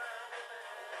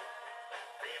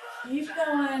 Keep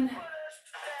going.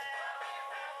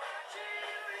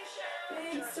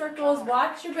 Big circles,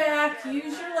 watch your back,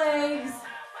 use your legs,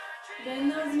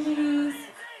 bend those knees.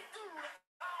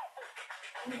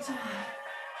 Good job.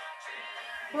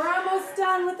 We're almost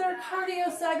done with our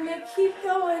cardio segment. Keep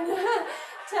going.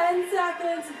 10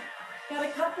 seconds. Got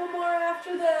a couple more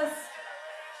after this.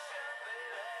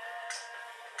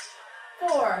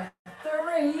 4,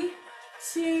 3,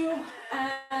 2,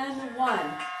 and 1.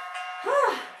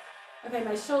 Okay,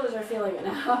 my shoulders are feeling it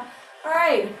now. All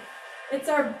right, it's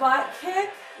our butt kick.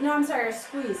 No, I'm sorry, our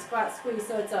squeeze, squat, squeeze.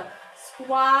 So it's a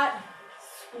squat,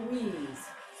 squeeze,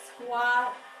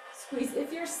 squat, squeeze.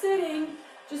 If you're sitting,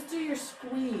 just do your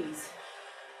squeeze.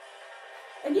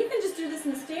 And you can just do this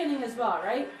in standing as well,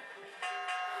 right?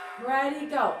 Ready,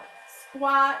 go.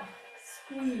 Squat,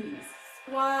 squeeze,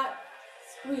 squat,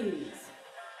 squeeze.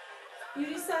 You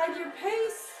decide your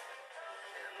pace.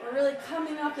 We're really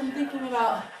coming up and thinking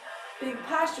about big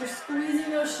posture, squeezing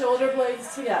those shoulder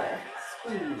blades together.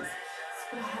 Squeeze,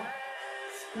 squat,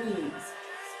 squeeze,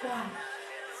 squat,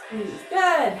 squeeze.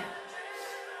 Good.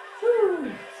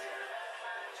 Woo.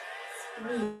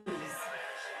 Squeeze.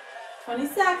 20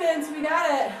 seconds, we got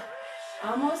it.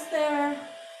 Almost there.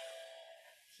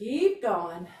 Keep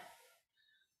going.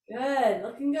 Good,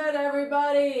 looking good,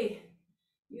 everybody.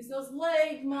 Use those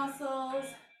leg muscles.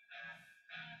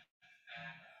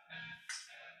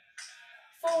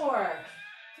 4,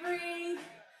 3,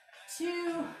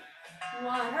 2,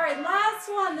 1. All right, last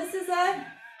one. This is it.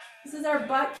 This is our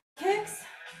butt kicks,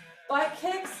 butt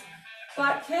kicks,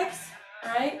 butt kicks,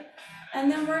 right? And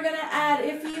then we're gonna add,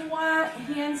 if you want,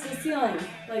 hands to ceiling,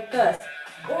 like this.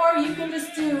 Or you can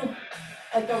just do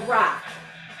like a rock,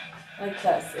 like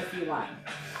this, if you want.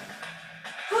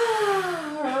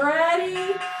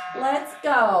 Ready? Let's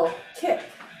go. Kick,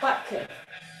 butt kick.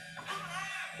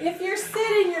 If you're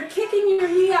sitting, you're kicking your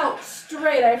knee out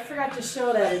straight. I forgot to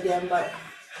show that again, but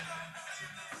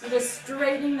you're just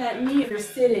straightening that knee if you're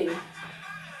sitting.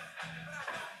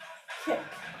 Kick.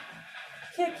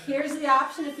 Kick. Here's the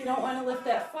option if you don't want to lift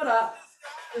that foot up.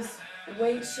 Just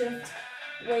weight shift,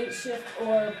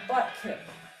 or butt kick.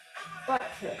 Butt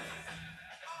kick.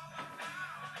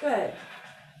 Good.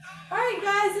 All right,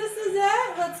 guys, this is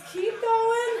it. Let's keep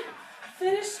going.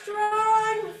 Finish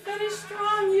strong. Finish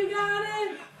strong. You got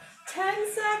it. 10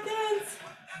 seconds.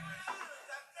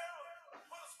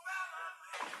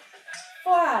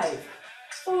 5,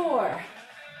 4,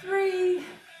 3,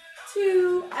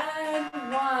 2,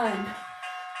 and 1.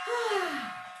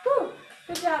 Whew.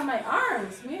 Good job, my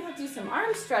arms. We have to do some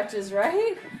arm stretches,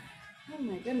 right? Oh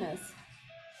my goodness.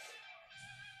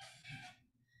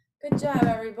 Good job,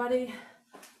 everybody.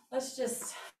 Let's just,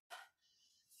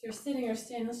 if you're sitting or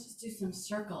standing, let's just do some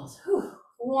circles. Whew.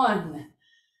 1,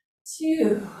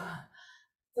 2,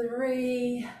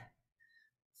 3,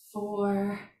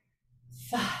 4,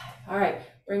 5. All right,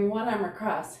 bring one arm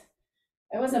across.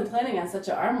 I wasn't planning on such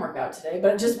an arm workout today,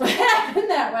 but it just happened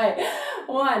that way.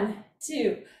 1,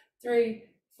 2, 3,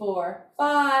 4,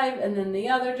 5, and then the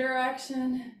other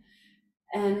direction.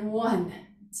 And 1,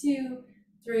 2,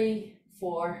 3,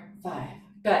 4, 5.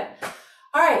 Good.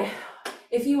 All right,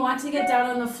 if you want to get down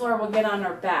on the floor, we'll get on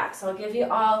our back. So I'll give you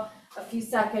all a few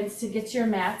seconds to get your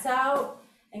mats out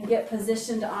and get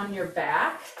positioned on your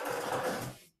back.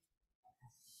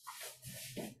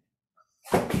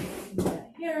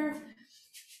 Here.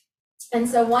 And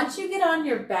so once you get on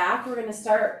your back, we're going to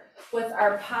start with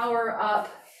our power up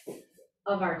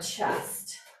of our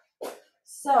chest.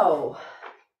 So,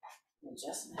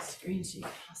 adjust my screen so you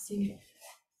can all see.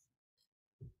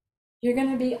 You're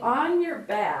going to be on your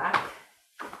back.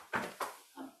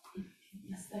 Oh,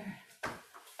 yes, there.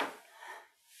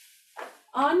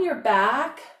 On your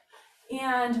back,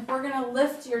 and we're going to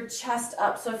lift your chest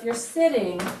up. So if you're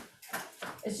sitting,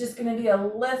 it's just going to be a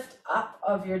lift up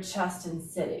of your chest and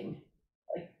sitting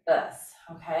like this,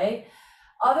 okay?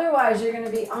 Otherwise, you're going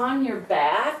to be on your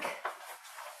back,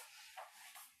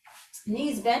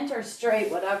 knees bent or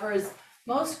straight, whatever is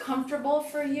most comfortable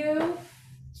for you.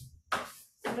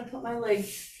 I'm going to put my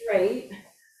legs straight.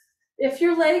 If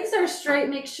your legs are straight,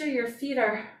 make sure your feet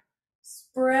are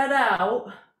spread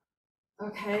out,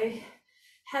 okay?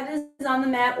 Head is on the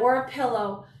mat or a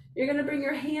pillow. You're going to bring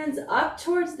your hands up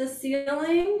towards the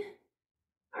ceiling.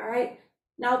 All right.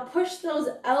 Now push those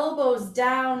elbows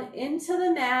down into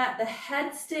the mat. The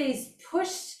head stays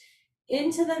pushed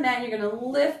into the mat. You're going to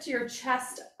lift your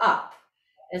chest up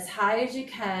as high as you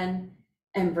can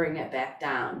and bring it back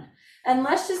down. And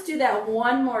let's just do that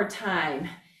one more time.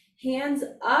 Hands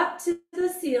up to the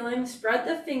ceiling. Spread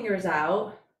the fingers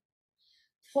out.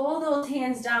 Pull those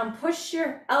hands down, push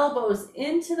your elbows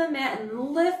into the mat and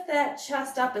lift that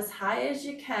chest up as high as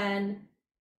you can,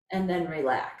 and then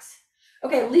relax.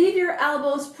 Okay, leave your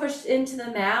elbows pushed into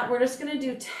the mat. We're just gonna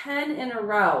do 10 in a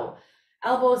row.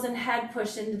 Elbows and head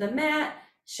pushed into the mat,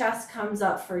 chest comes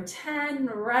up for 10.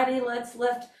 Ready, let's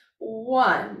lift.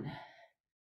 1,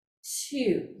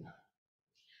 2,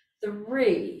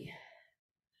 3,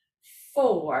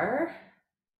 4,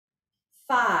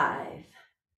 5,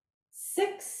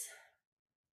 6,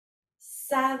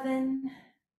 7,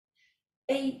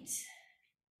 8,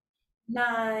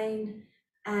 9,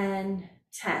 and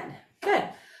 10. Good.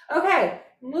 Okay,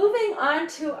 moving on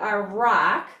to our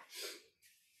rock.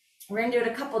 We're gonna do it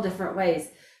a couple different ways.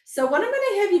 So what I'm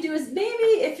gonna have you do is,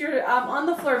 maybe if you're on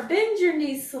the floor, bend your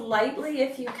knees slightly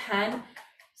if you can,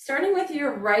 starting with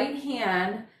your right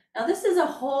hand. Now this is a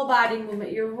whole body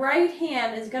movement. Your right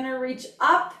hand is gonna reach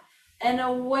up and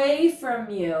away from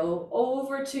you,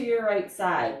 over to your right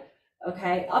side,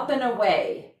 okay? Up and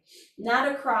away,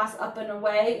 not across, up and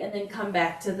away, and then come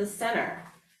back to the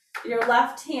center. Your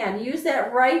left hand, use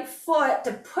that right foot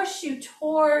to push you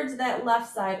towards that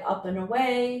left side, up and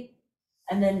away,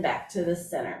 and then back to the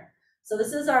center. So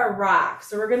this is our rock.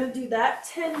 So we're gonna do that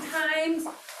 10 times,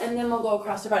 and then we'll go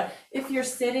across your body. If you're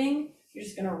sitting, you're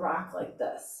just gonna rock like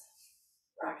this.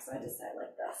 Rock side to side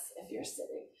like this if you're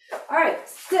sitting. All right,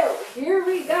 so here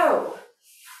we go.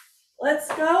 Let's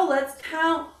go, let's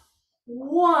count.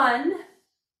 1,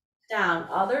 down,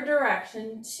 other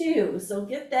direction, 2. So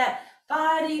get that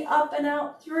body up and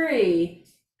out, 3,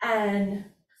 and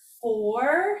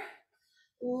 4,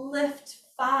 lift,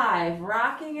 5,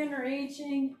 rocking and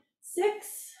reaching,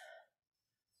 6,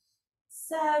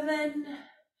 7,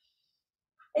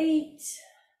 8,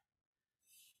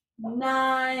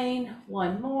 9,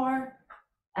 one more,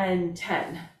 and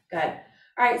 10. Good.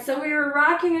 All right, so we were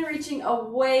rocking and reaching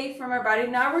away from our body.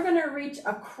 Now we're gonna reach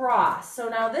across. So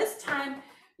now this time,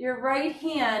 your right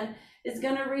hand is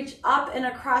gonna reach up and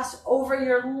across over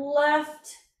your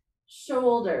left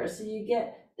shoulder. So you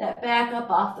get that back up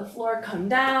off the floor, come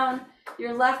down.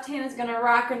 Your left hand is gonna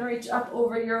rock and reach up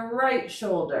over your right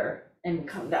shoulder and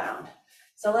come down.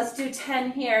 So let's do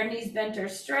 10 here, knees bent or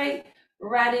straight.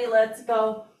 Ready, let's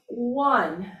go.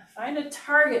 1, find a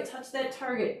target, touch that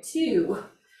target. 2,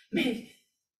 maybe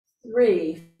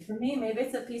 3, for me, maybe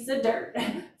it's a piece of dirt.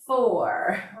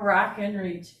 4, rock and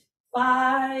reach.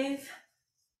 5,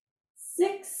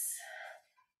 6,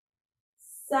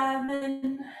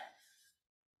 7,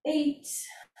 8,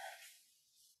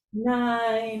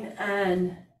 9,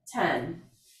 and 10.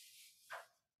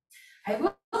 I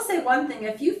will say one thing,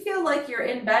 if you feel like you're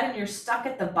in bed and you're stuck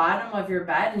at the bottom of your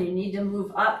bed and you need to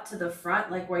move up to the front,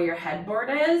 like where your headboard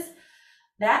is,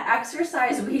 that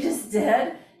exercise we just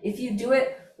did, if you do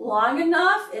it long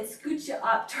enough, it scoots you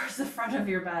up towards the front of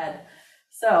your bed.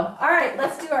 So, all right,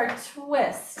 let's do our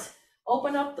twist.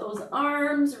 Open up those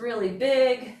arms really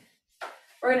big.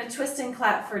 We're gonna twist and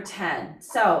clap for 10.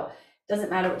 So,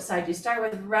 doesn't matter which side you start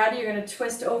with. Ready, you're gonna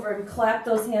twist over and clap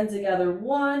those hands together.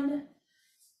 1,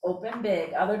 open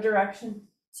big, other direction.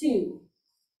 2,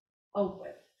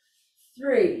 open.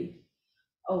 3,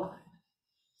 open.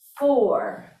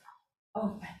 4,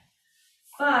 open.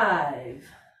 5,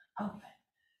 open.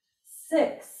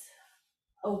 6,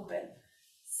 open.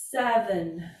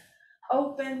 7,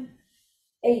 open.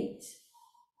 8,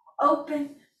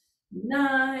 open.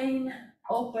 9,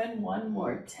 open. One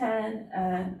more, 10,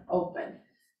 and open.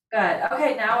 Good.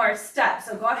 Okay, now our steps.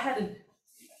 So go ahead and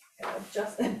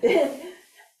adjust and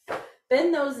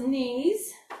bend those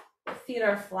knees. The feet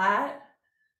are flat.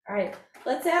 All right,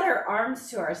 let's add our arms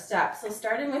to our steps. So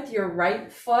starting with your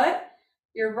right foot,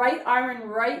 your right arm and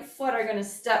right foot are going to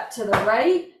step to the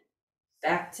right,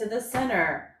 back to the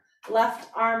center. Left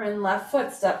arm and left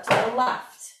foot step to the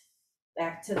left,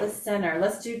 back to the center.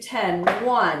 Let's do 10.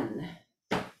 1,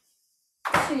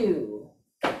 2,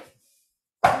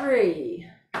 3,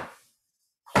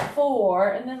 4,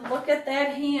 and then look at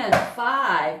that hand.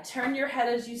 5, turn your head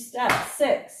as you step.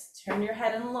 6, turn your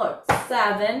head and look.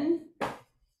 7,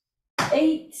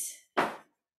 8,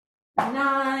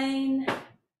 9,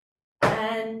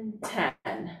 and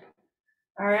 10.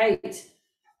 All right.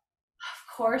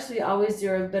 Of course, we always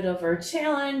do a bit of a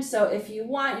challenge. So if you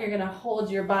want, you're going to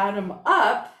hold your bottom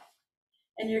up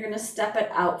and you're going to step it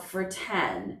out for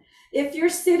 10. If you're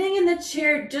sitting in the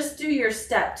chair, just do your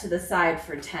step to the side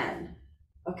for 10.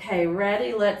 Okay,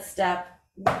 ready? Let's step.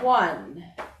 1,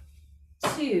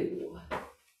 2,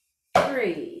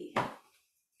 3,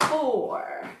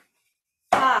 4,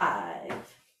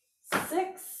 5,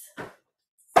 6,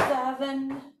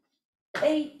 7,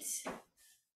 8,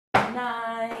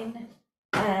 9,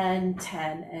 and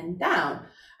 10 and down.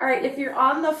 All right, if you're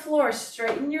on the floor,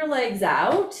 straighten your legs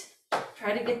out.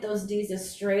 Try to get those knees as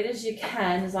straight as you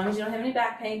can, as long as you don't have any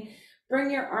back pain. Bring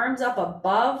your arms up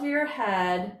above your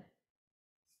head,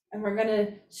 and we're gonna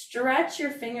stretch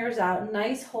your fingers out,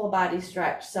 nice whole body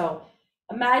stretch. So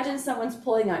imagine someone's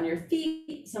pulling on your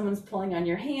feet, someone's pulling on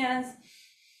your hands.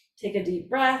 Take a deep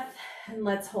breath, and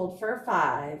let's hold for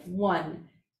 5. 1,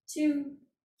 2,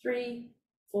 3,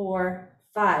 4,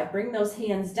 5. Bring those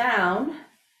hands down,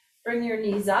 bring your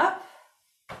knees up,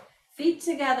 feet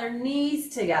together,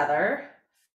 knees together.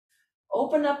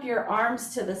 Open up your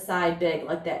arms to the side big,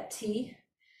 like that T.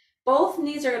 Both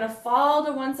knees are gonna fall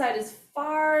to one side as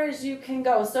far as you can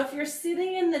go. So if you're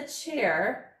sitting in the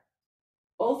chair,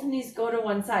 both knees go to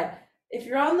one side. If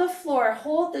you're on the floor,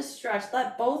 hold this stretch,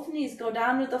 let both knees go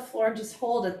down to the floor and just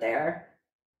hold it there.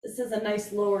 This is a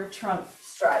nice lower trunk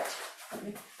stretch.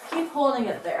 Keep holding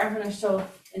it there. I'm gonna show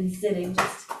in sitting.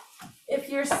 Just if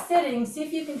you're sitting, see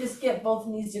if you can just get both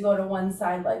knees to go to one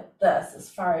side like this as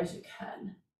far as you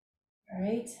can. All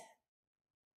right.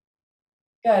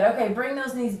 Good, okay, bring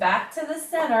those knees back to the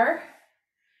center.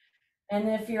 And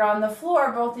if you're on the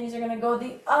floor, both knees are gonna go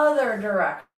the other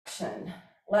direction.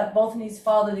 Let both knees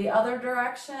fall to the other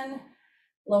direction.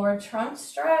 Lower trunk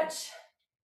stretch.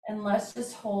 And let's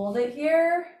just hold it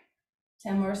here.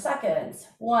 10 more seconds.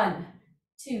 1,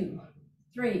 2,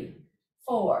 3,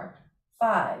 4,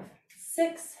 5,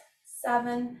 6,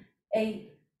 7,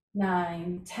 8,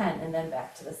 9, 10, and then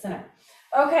back to the center.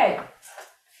 Okay,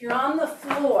 if you're on the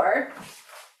floor,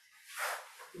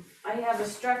 I have a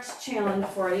stretch challenge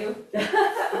for you.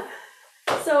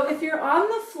 So if you're on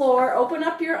the floor, open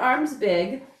up your arms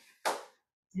big.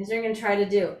 Here's what you're gonna try to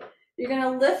do. You're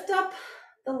gonna lift up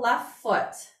the left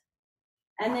foot,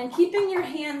 and then keeping your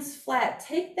hands flat,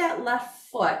 take that left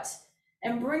foot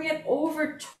and bring it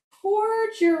over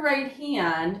towards your right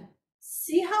hand.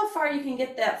 See how far you can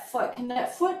get that foot. Can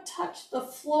that foot touch the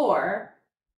floor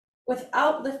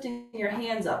without lifting your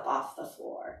hands up off the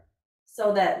floor?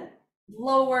 So that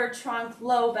lower trunk,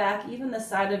 low back, even the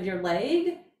side of your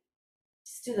leg.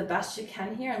 Just do the best you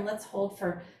can here, and let's hold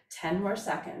for 10 more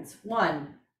seconds.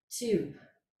 1, 2,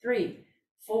 3,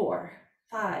 4,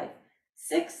 5,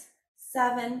 6,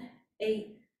 7,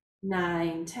 8,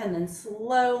 9, 10. Then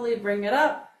slowly bring it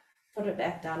up, put it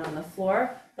back down on the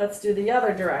floor. Let's do the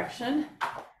other direction.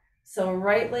 So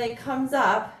right leg comes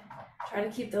up. Try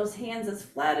to keep those hands as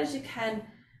flat as you can.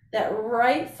 That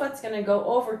right foot's gonna go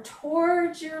over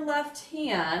towards your left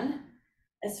hand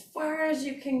as far as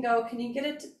you can go. Can you get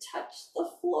it to touch the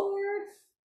floor?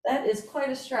 That is quite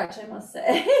a stretch, I must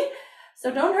say.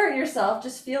 So don't hurt yourself,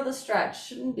 just feel the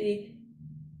stretch.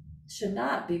 Should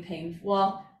not be painful.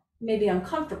 Well, maybe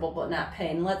uncomfortable, but not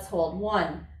pain. Let's hold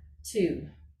 1, 2,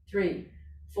 3,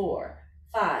 4,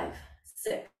 5,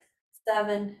 6,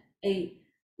 7, 8,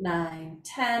 9,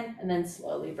 10, and then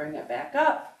slowly bring it back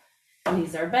up.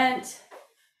 Knees are bent.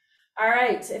 All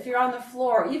right, if you're on the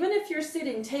floor, even if you're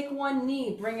sitting, take one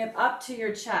knee, bring it up to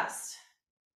your chest.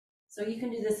 So you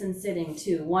can do this in sitting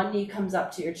too. One knee comes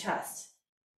up to your chest.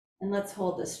 And let's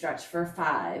hold this stretch for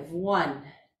 5. 1,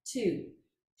 2,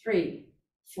 3,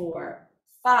 4,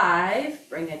 5.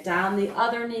 Bring it down. The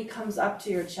other knee comes up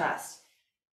to your chest.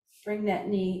 Bring that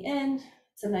knee in.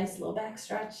 It's a nice low back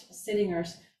stretch, sitting or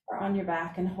on your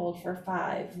back, and hold for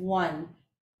 5. 1,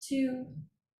 2,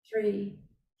 3,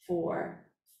 4,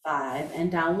 5,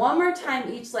 and down. One more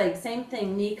time each leg. Same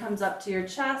thing. Knee comes up to your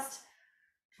chest.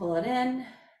 Pull it in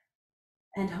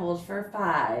and hold for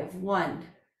 5. 1,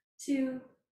 2,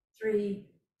 3,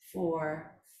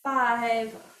 4,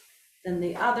 5. Then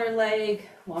the other leg.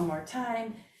 One more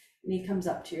time. Knee comes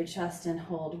up to your chest and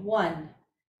hold. 1,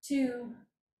 2,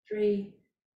 3,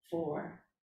 4,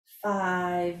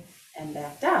 5, and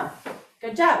back down.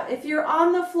 Good job. If you're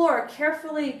on the floor,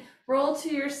 carefully roll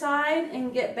to your side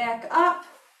and get back up.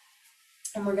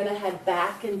 And we're gonna head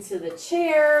back into the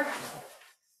chair.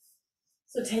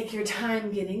 So take your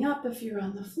time getting up if you're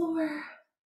on the floor.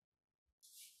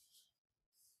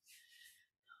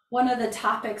 One of the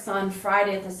topics on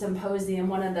Friday at the symposium,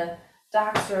 one of the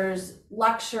doctor's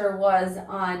lecture was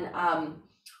on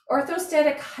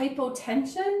orthostatic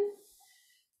hypotension,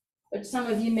 which some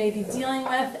of you may be dealing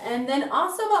with, and then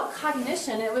also about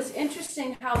cognition. It was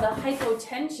interesting how the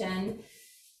hypotension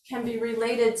can be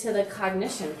related to the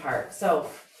cognition part. So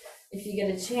if you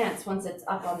get a chance, once it's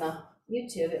up on the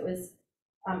YouTube, it was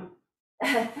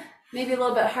maybe a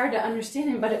little bit hard to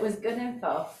understand, but it was good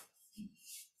info.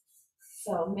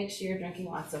 So make sure you're drinking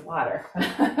lots of water.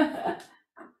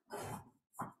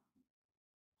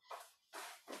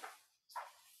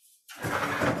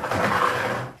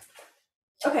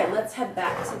 Okay, let's head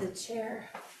back to the chair.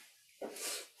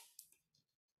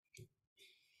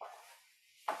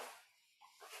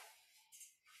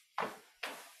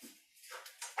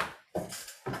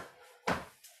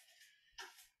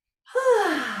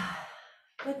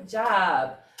 Good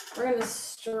job. We're going to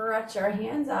stretch our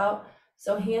hands out.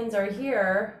 So hands are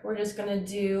here. We're just going to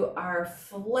do our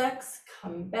flicks,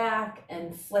 come back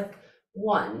and flick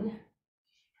 1,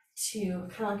 2,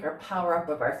 kind of like our power up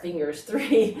of our fingers.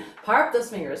 3, power up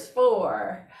those fingers.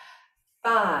 4,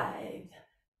 5,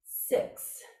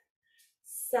 6,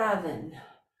 7,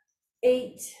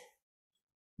 8,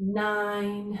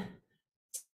 9,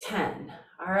 10.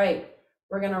 All right.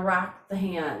 We're going to rock the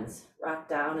hands, rock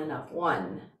down and up.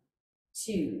 1,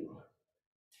 2,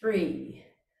 3,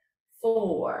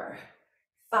 4,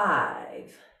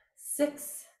 5,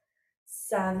 6,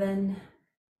 7,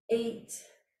 8,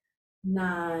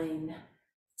 9,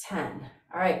 10.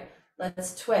 All right,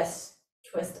 let's twist.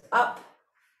 Twist up,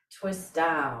 twist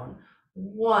down.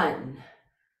 1,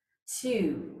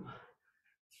 2,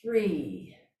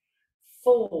 3,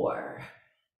 4,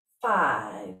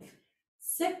 5,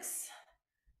 6,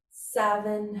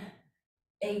 7,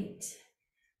 8,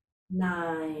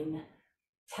 9,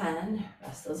 10.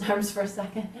 Rest those arms for a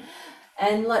second.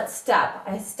 And let's step.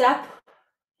 I step.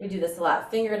 We do this a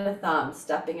lot. Finger to thumb,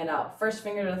 stepping it out. First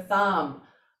finger to thumb,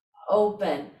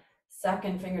 open.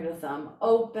 Second finger to thumb,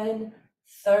 open.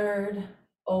 Third,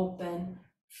 open.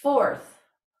 Fourth,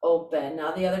 open.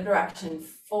 Now the other direction.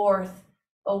 Fourth,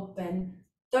 open.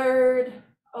 Third,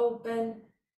 open.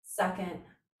 Second,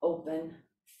 open.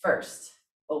 First,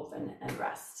 open and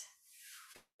rest.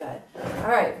 Good.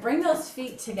 All right, bring those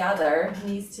feet together,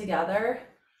 knees together.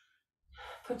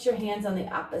 Put your hands on the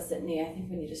opposite knee. I think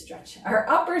we need to stretch our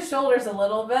upper shoulders a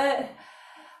little bit.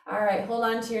 All right, hold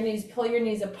on to your knees, pull your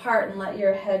knees apart and let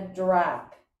your head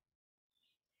drop.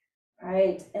 All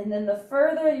right, and then the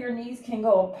further your knees can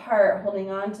go apart,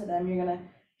 holding on to them, you're gonna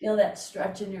feel that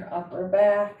stretch in your upper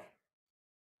back.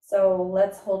 So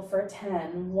let's hold for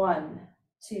 10. 1,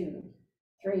 2,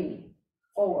 3,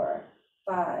 4,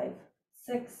 5,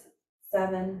 6,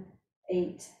 7,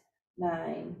 8,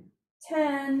 9,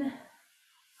 10.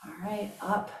 All right,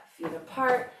 up, feet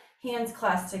apart, hands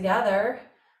clasped together.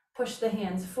 Push the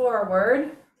hands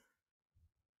forward.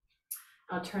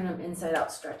 I'll turn them inside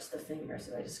out, stretch the fingers.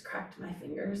 So I just cracked my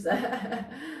fingers.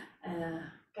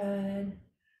 Good.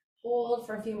 Hold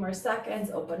for a few more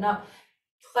seconds, open up,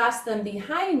 clasp them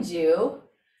behind you.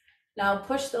 Now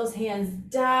push those hands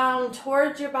down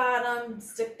towards your bottom,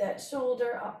 stick that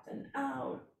shoulder up and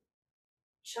out,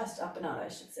 chest up and out, I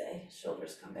should say.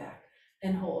 Shoulders come back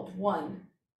and hold. 1,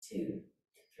 2,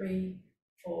 3,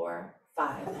 4,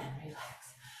 5, and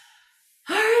relax.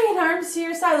 All right, arms to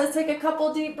your side. Let's take a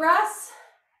couple deep breaths.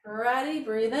 Ready?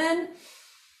 Breathe in.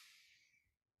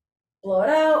 Blow it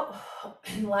out.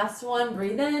 And last one,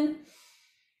 breathe in.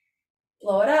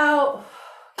 Blow it out.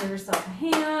 Give yourself a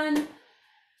hand.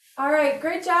 All right,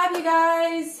 great job, you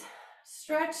guys.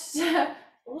 Stretched a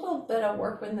little bit of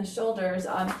work with the shoulders.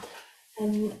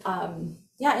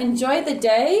 Yeah, enjoy the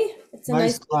day. It's a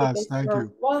nice class. Thank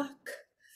you. Walk.